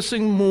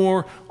focusing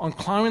more on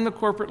climbing the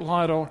corporate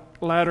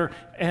ladder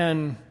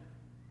and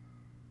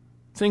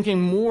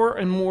thinking more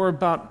and more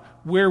about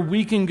where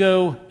we can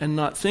go and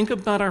not think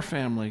about our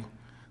family,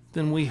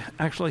 then we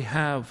actually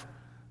have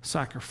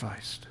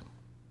sacrificed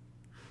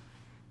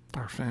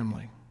our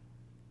family.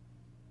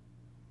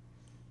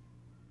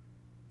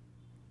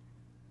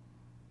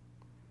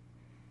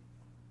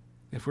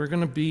 If we're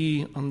going to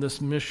be on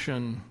this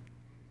mission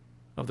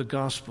of the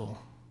gospel,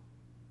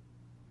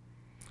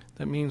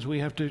 that means we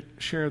have to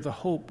share the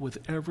hope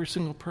with every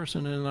single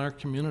person in our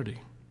community.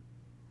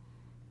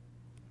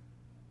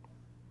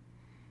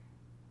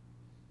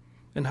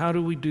 And how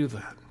do we do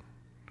that?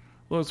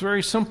 Well, it's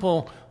very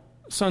simple.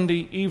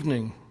 Sunday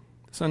evening,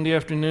 Sunday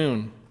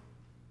afternoon.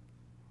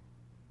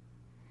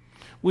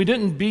 We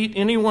didn't beat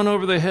anyone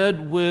over the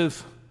head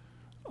with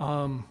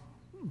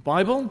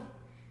Bible.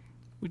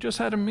 We just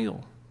had a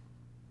meal.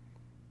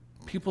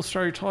 People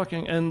started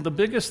talking, and the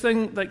biggest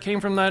thing that came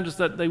from that is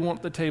that they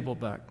want the table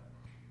back.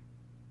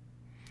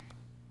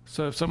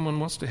 So if someone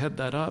wants to head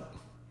that up,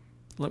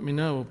 let me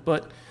know.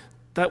 But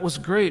that was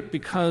great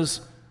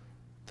because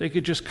they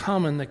could just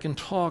come and they can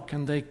talk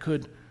and they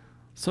could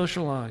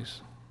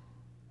socialize.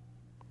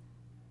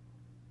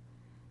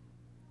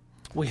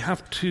 We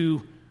have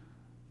to,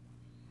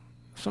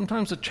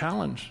 sometimes a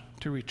challenge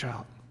to reach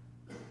out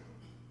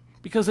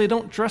because they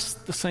don't dress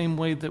the same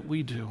way that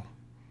we do.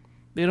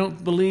 They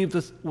don't believe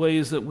the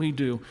ways that we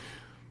do.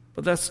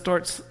 But that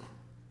starts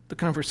the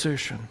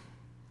conversation.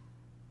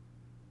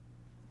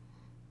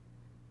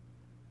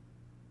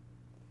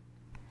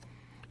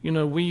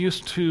 We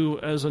used to,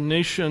 as a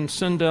nation,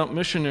 send out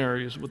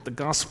missionaries with the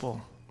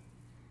gospel.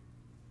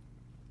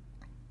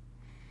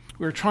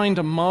 We're trying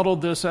to model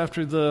this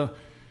after the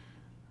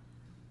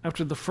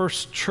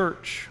first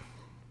church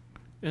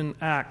in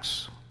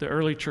Acts, the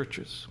early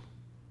churches.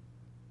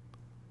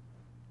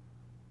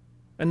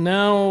 And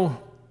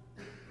now,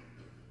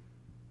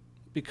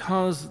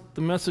 because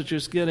the message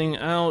is getting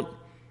out,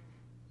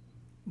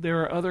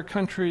 there are other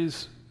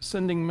countries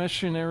sending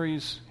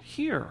missionaries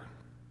here.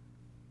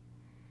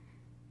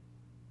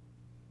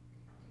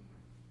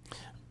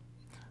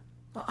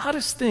 The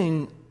oddest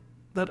thing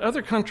that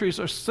other countries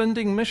are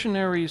sending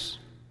missionaries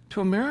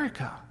to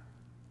America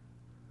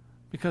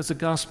because the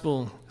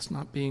gospel is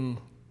not being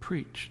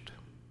preached.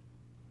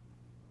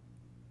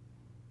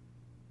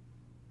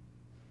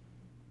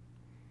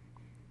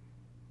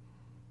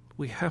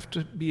 We have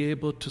to be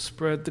able to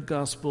spread the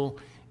gospel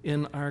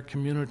in our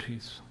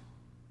communities.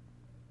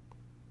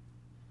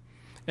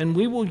 And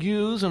we will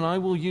use, and I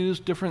will use,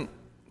 different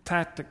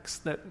tactics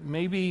that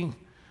maybe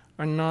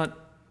are not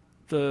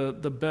the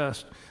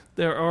best.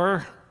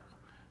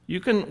 We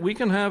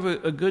can have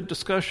a good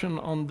discussion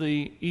on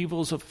the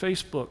evils of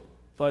Facebook,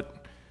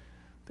 but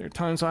there are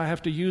times I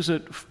have to use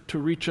it to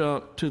reach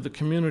out to the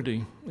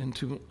community and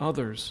to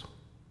others.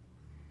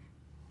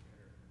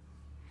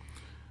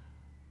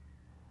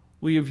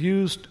 We have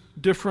used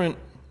different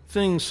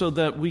things so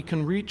that we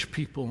can reach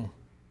people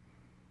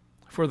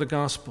for the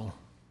gospel.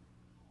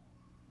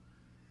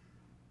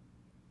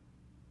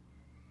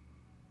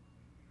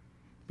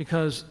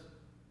 Because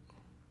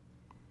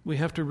we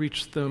have to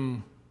reach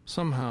them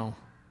somehow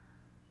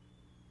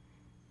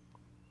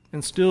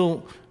and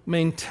still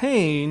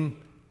maintain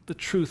the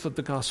truth of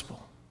the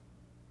gospel.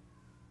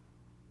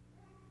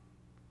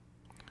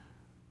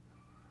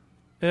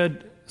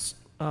 Ed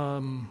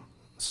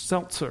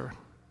Stelzer,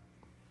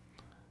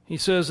 he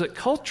says that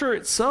culture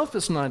itself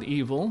is not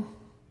evil.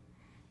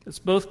 It's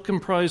both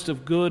comprised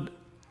of good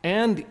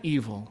and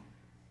evil,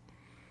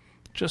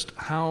 just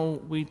how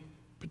we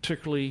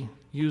particularly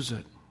use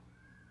it.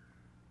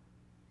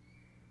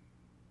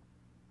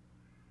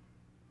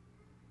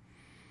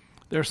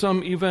 There are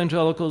some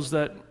evangelicals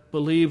that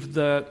believe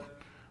that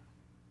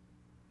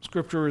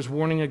Scripture is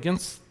warning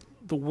against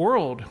the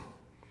world.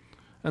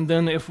 And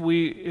then if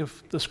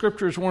the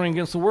Scripture is warning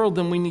against the world,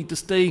 then we need to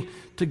stay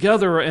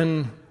together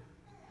and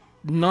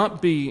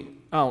not be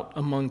out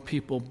among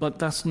people. But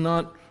that's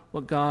not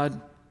what God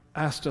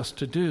asked us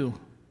to do.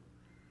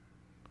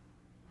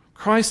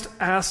 Christ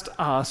asked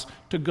us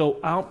to go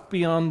out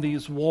beyond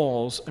these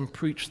walls and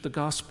preach the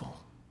gospel.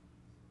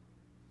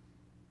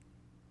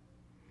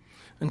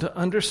 And to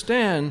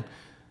understand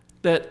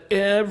that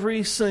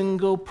every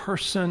single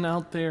person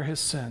out there has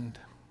sinned.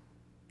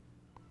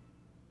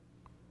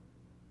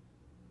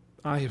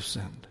 I have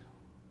sinned.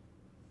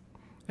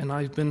 And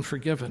I've been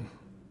forgiven.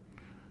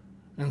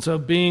 And so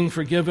being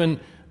forgiven,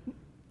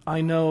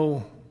 I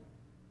know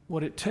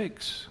what it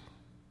takes.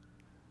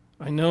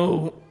 I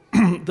know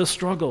the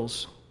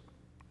struggles.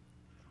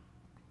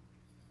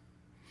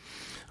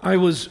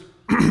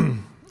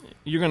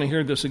 You're going to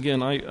hear this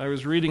again. I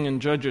was reading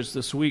in Judges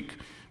this week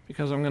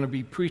because I'm going to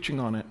be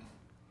preaching on it.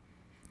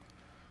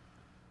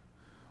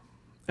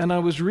 And I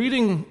was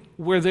reading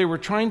where they were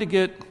trying to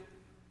get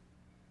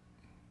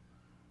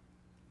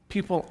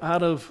people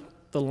out of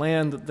the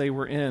land that they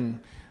were in.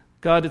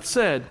 God had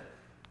said,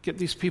 get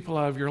these people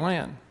out of your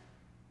land.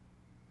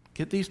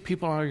 Get these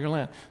people out of your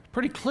land. It's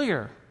pretty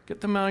clear.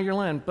 Get them out of your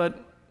land. But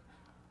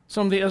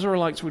some of the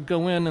Israelites would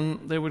go in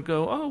and they would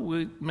go,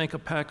 we make a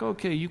pact.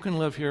 Okay, you can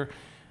live here.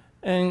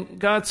 And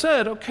God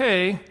said,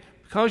 okay,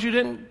 because you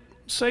didn't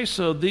say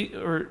so,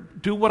 or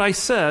do what I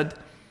said,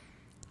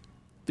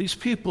 these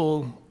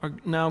people are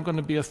now going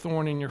to be a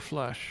thorn in your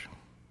flesh.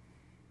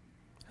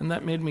 And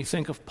that made me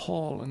think of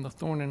Paul and the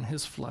thorn in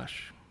his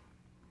flesh.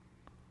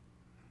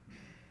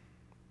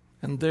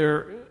 And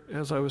there,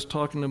 as I was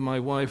talking to my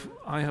wife,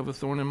 I have a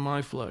thorn in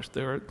my flesh.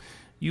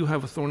 You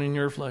have a thorn in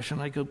your flesh.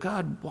 And I go,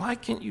 God, why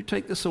can't you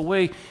take this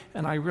away?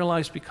 And I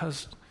realized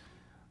because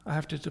I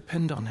have to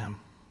depend on him.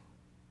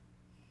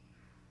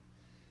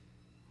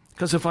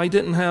 Because if I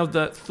didn't have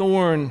that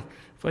thorn,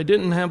 if I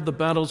didn't have the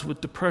battles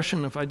with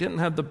depression, if I didn't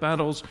have the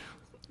battles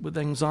with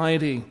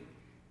anxiety,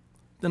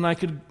 then I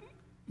could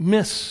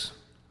miss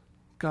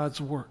God's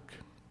work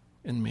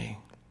in me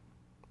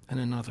and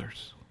in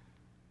others.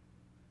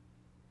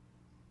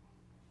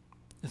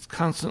 It's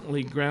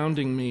constantly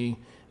grounding me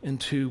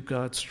into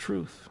God's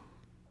truth.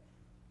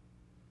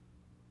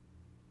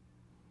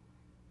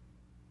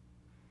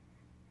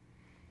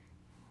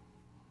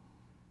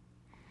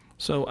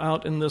 So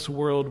out in this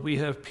world, we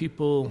have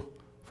people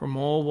from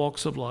all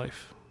walks of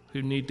life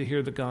who need to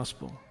hear the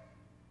gospel.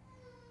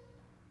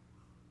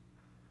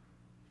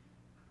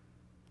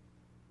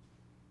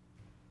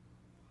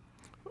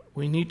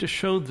 We need to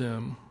show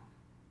them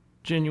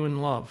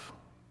genuine love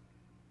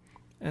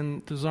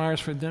and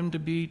desires for them to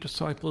be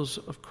disciples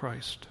of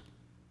Christ.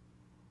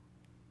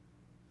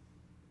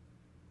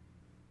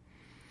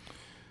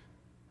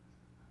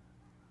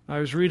 I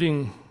was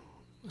reading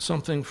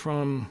something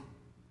from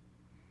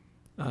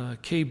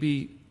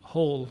K.B.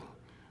 Hull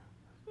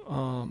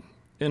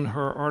in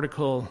her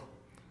article,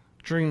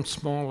 Dream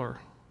Smaller.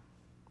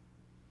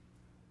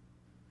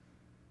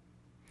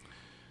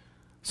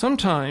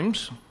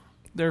 Sometimes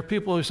there are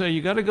people who say,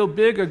 you got to go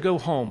big or go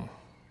home.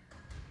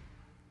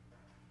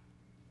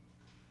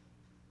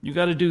 You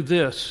got to do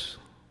this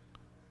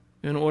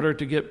in order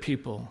to get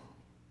people.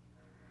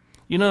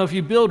 You know, if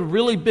you build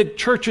really big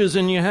churches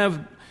and you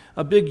have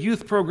a big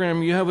youth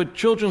program, you have a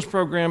children's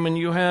program, and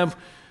you have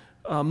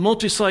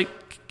multi-site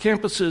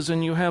campuses,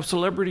 and you have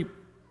celebrity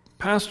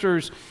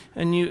pastors,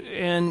 and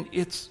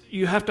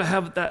you have to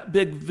have that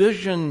big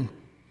vision,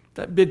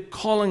 that big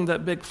calling,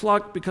 that big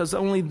flock, because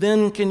only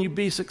then can you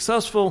be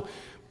successful.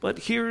 But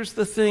here's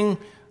the thing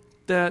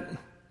that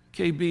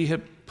KB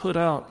had put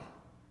out.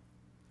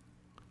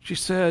 She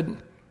said,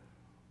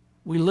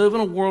 we live in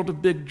a world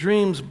of big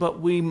dreams, but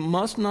we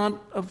must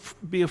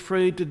not be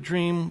afraid to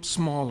dream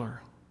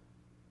smaller.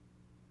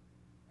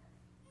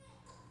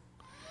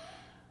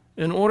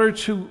 In order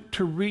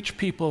to reach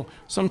people,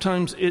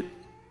 sometimes it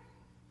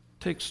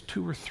takes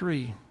 2 or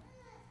 3.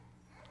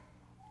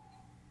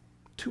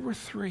 2 or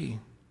 3.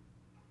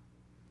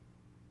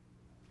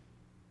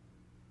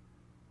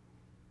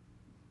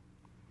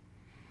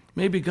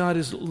 Maybe God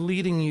is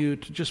leading you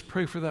to just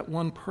pray for that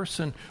one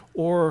person,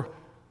 or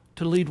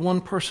to lead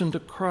one person to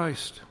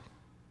Christ.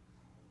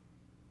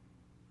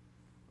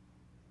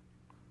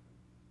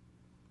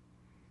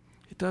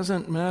 It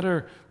doesn't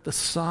matter the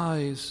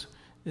size.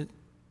 It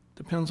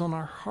depends on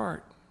our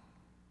heart.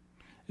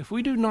 If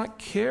we do not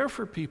care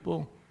for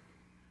people,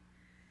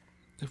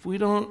 if we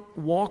don't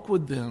walk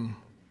with them,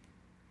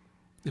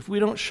 if we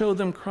don't show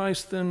them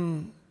Christ,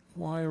 then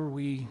why are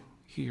we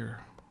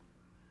here?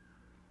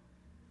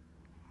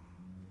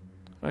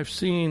 I've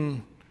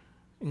seen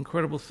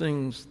incredible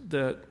things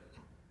that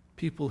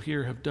people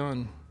here have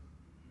done,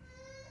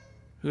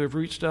 who have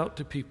reached out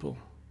to people,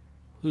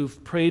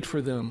 who've prayed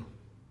for them.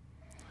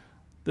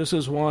 This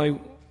is why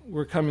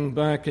we're coming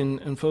back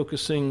and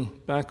focusing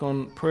back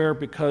on prayer,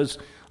 because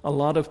a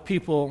lot of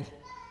people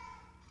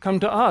come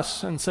to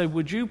us and say,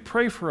 would you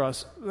pray for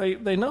us?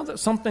 They know that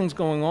something's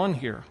going on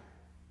here.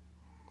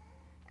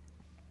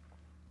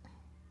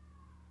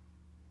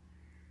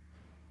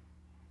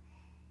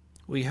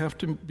 We have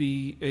to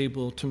be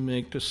able to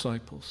make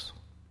disciples.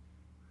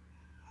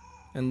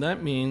 And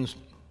that means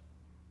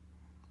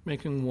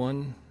making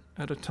one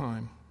at a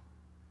time.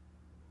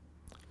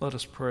 Let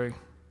us pray.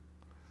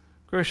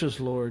 Gracious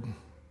Lord,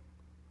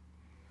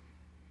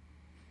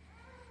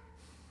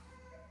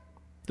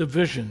 the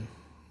vision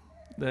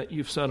that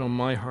you've set on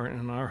my heart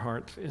and our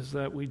hearts is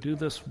that we do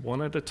this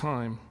one at a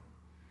time.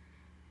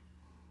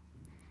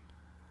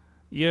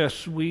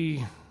 Yes,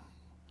 we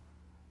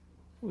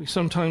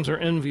sometimes are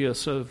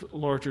envious of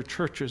larger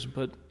churches,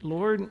 but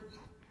Lord,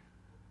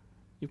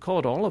 you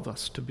called all of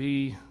us to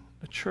be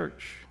a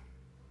church.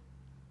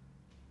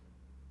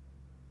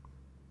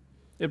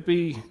 It'd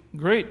be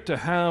great to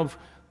have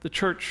the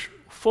church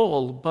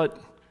full, but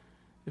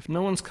if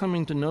no one's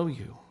coming to know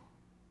you,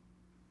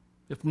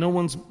 if no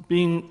one's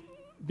being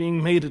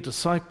made a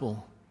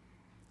disciple,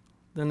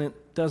 then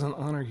it doesn't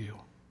honor you.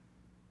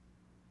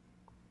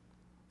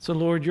 So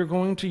Lord, you're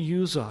going to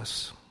use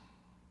us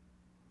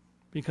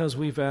because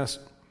we've asked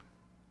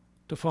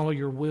to follow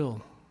your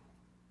will.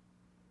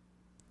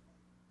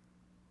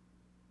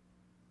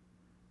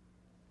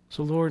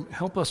 So Lord,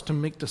 help us to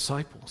make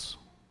disciples.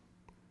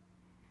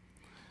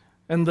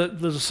 And the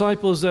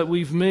disciples that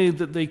we've made,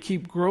 that they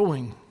keep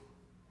growing,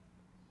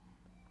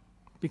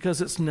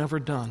 because it's never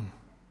done.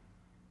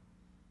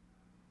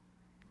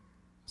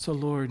 So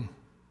Lord,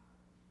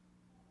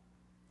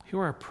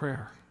 hear our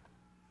prayer,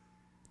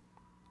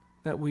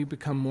 that we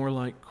become more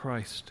like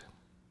Christ,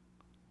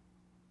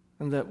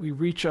 and that we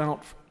reach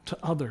out to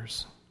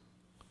others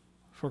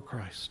for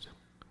Christ.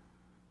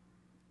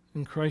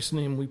 In Christ's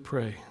name we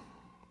pray.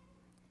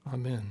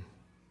 Amen.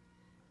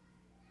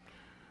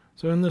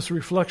 So in this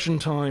reflection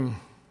time,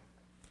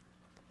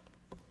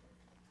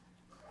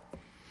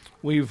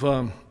 we've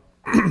I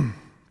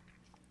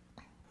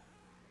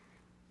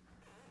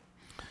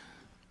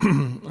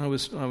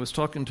was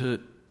talking to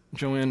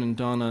Joanne and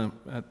Donna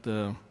at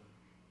the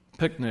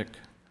picnic,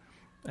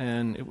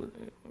 and it was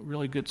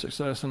really good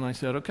success, and I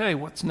said, okay,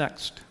 what's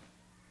next?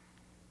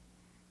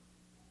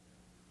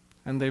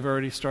 And they've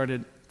already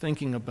started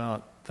thinking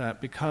about that,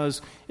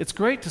 because it's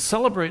great to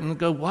celebrate and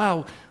go,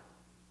 wow,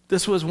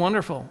 this was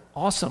wonderful,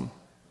 awesome.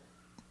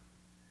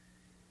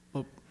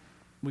 But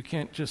we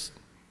can't just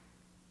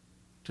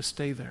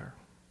stay there.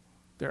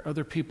 There are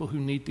other people who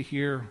need to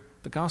hear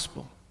the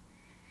gospel.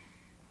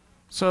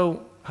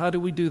 So how do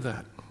we do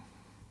that?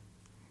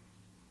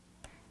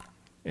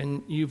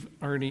 And you've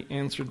already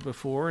answered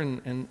before,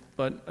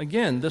 but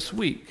again, this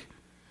week,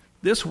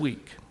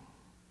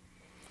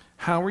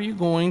 how are you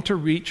going to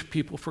reach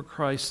people for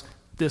Christ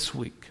this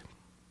week?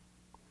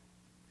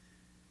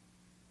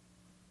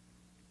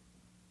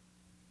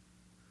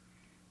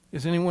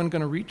 Is anyone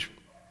going to reach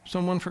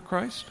someone for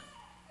Christ?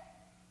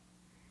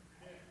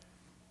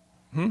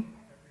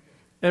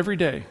 Every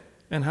day.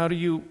 And how do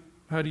you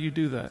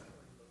do that?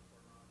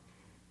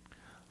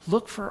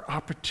 Look for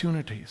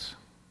opportunities.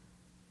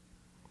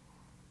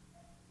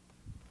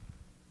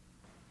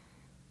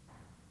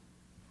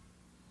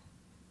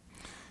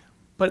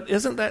 But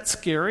isn't that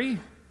scary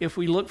if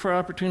we look for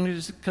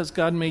opportunities because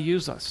God may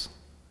use us?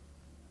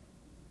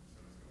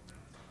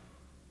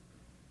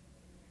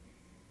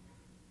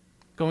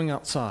 Going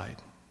outside.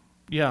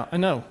 Yeah, I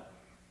know.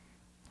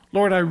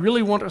 Lord, I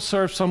really want to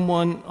serve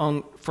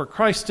someone for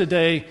Christ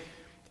today.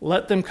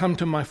 Let them come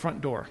to my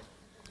front door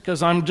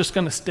because I'm just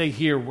going to stay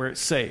here where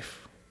it's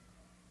safe.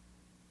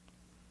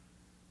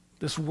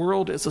 This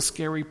world is a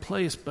scary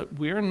place, but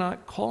we're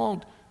not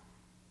called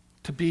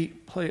to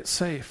play it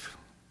safe.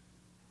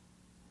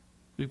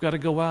 We've got to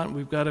go out and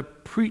we've got to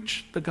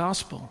preach the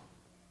gospel.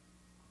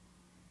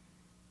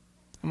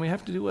 And we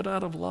have to do it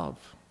out of love.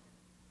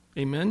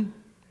 Amen?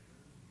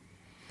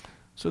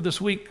 So this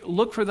week,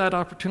 look for that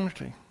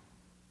opportunity.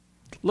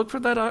 Look for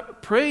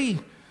that. Pray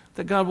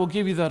that God will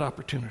give you that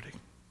opportunity.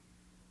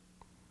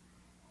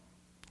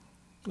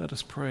 Let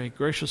us pray.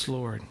 Gracious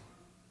Lord,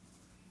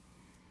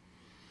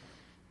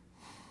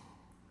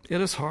 it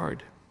is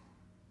hard.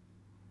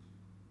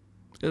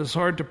 It is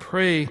hard to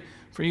pray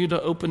for you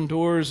to open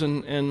doors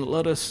and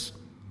let us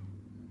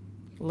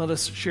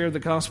share the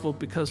gospel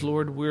because,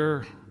 Lord,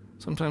 we're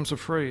sometimes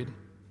afraid.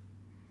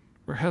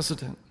 We're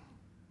hesitant.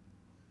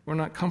 We're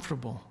not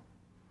comfortable.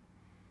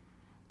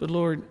 But,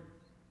 Lord,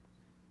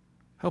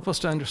 help us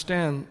to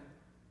understand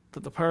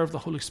that the power of the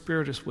Holy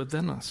Spirit is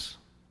within us.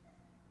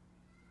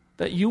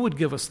 That you would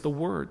give us the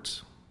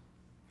words.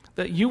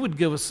 That you would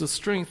give us the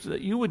strength.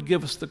 That you would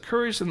give us the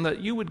courage. And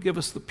that you would give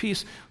us the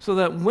peace so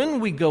that when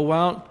we go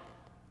out,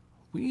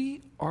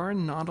 we are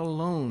not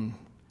alone.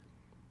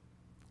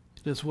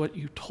 It is what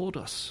you told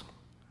us,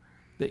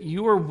 that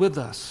you are with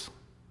us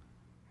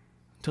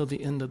till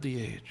the end of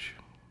the age.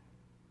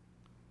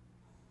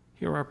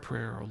 Hear our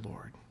prayer, O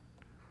Lord.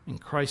 In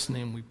Christ's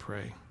name we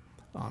pray.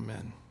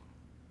 Amen.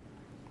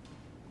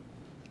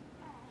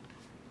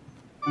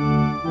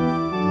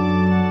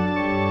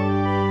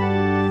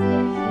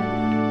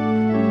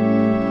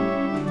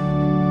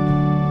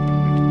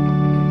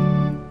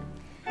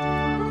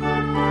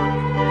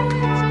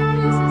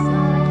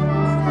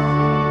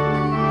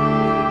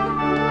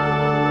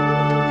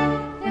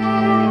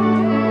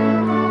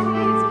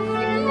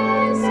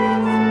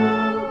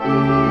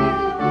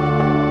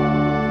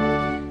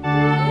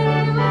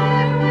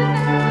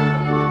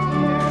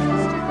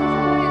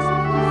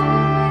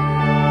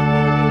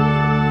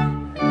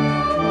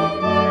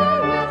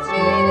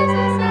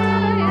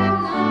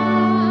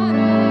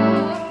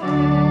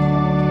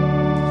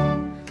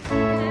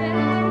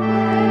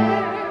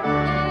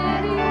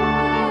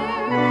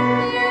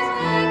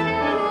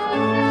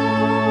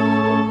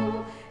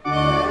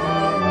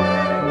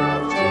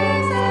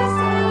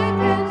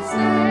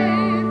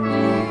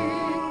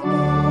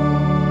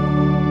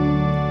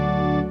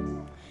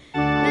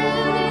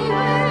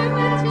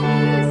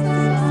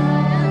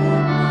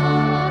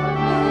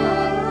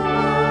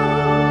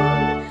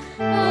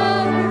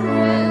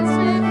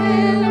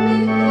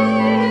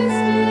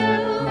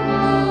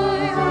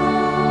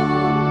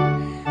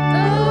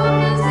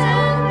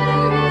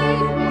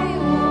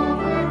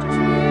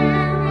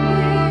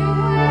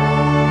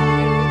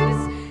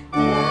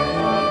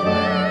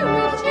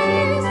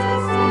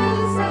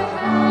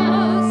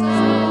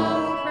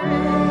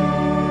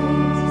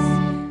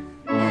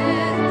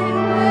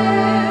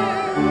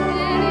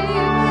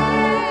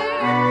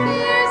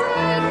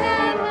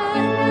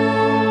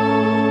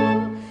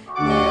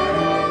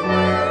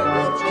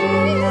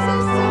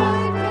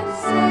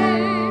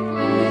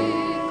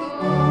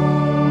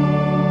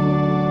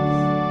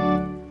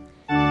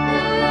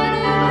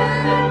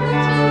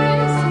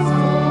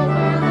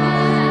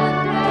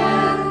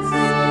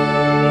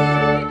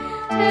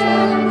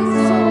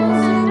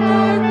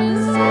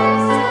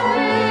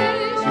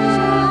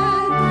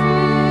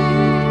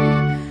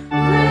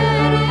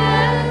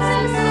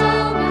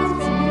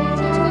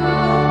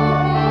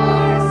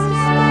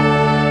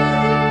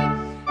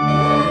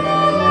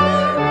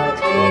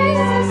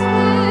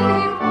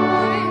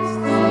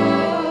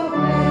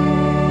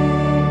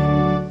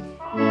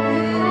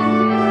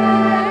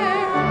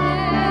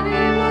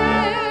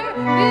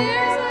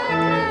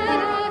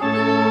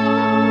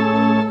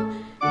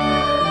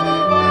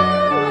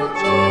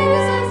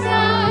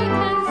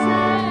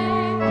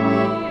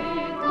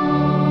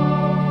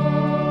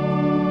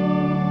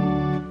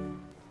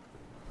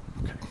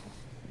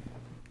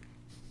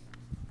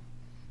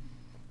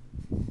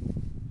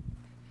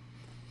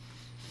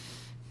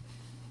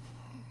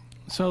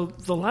 So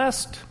the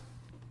last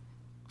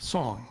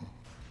song,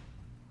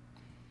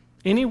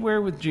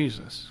 Anywhere with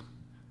Jesus,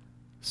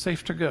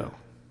 Safe to Go.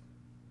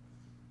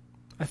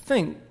 I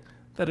think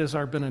that is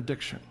our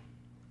benediction.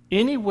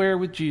 Anywhere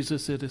with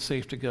Jesus, it is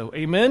safe to go.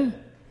 Amen?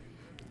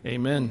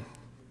 Amen.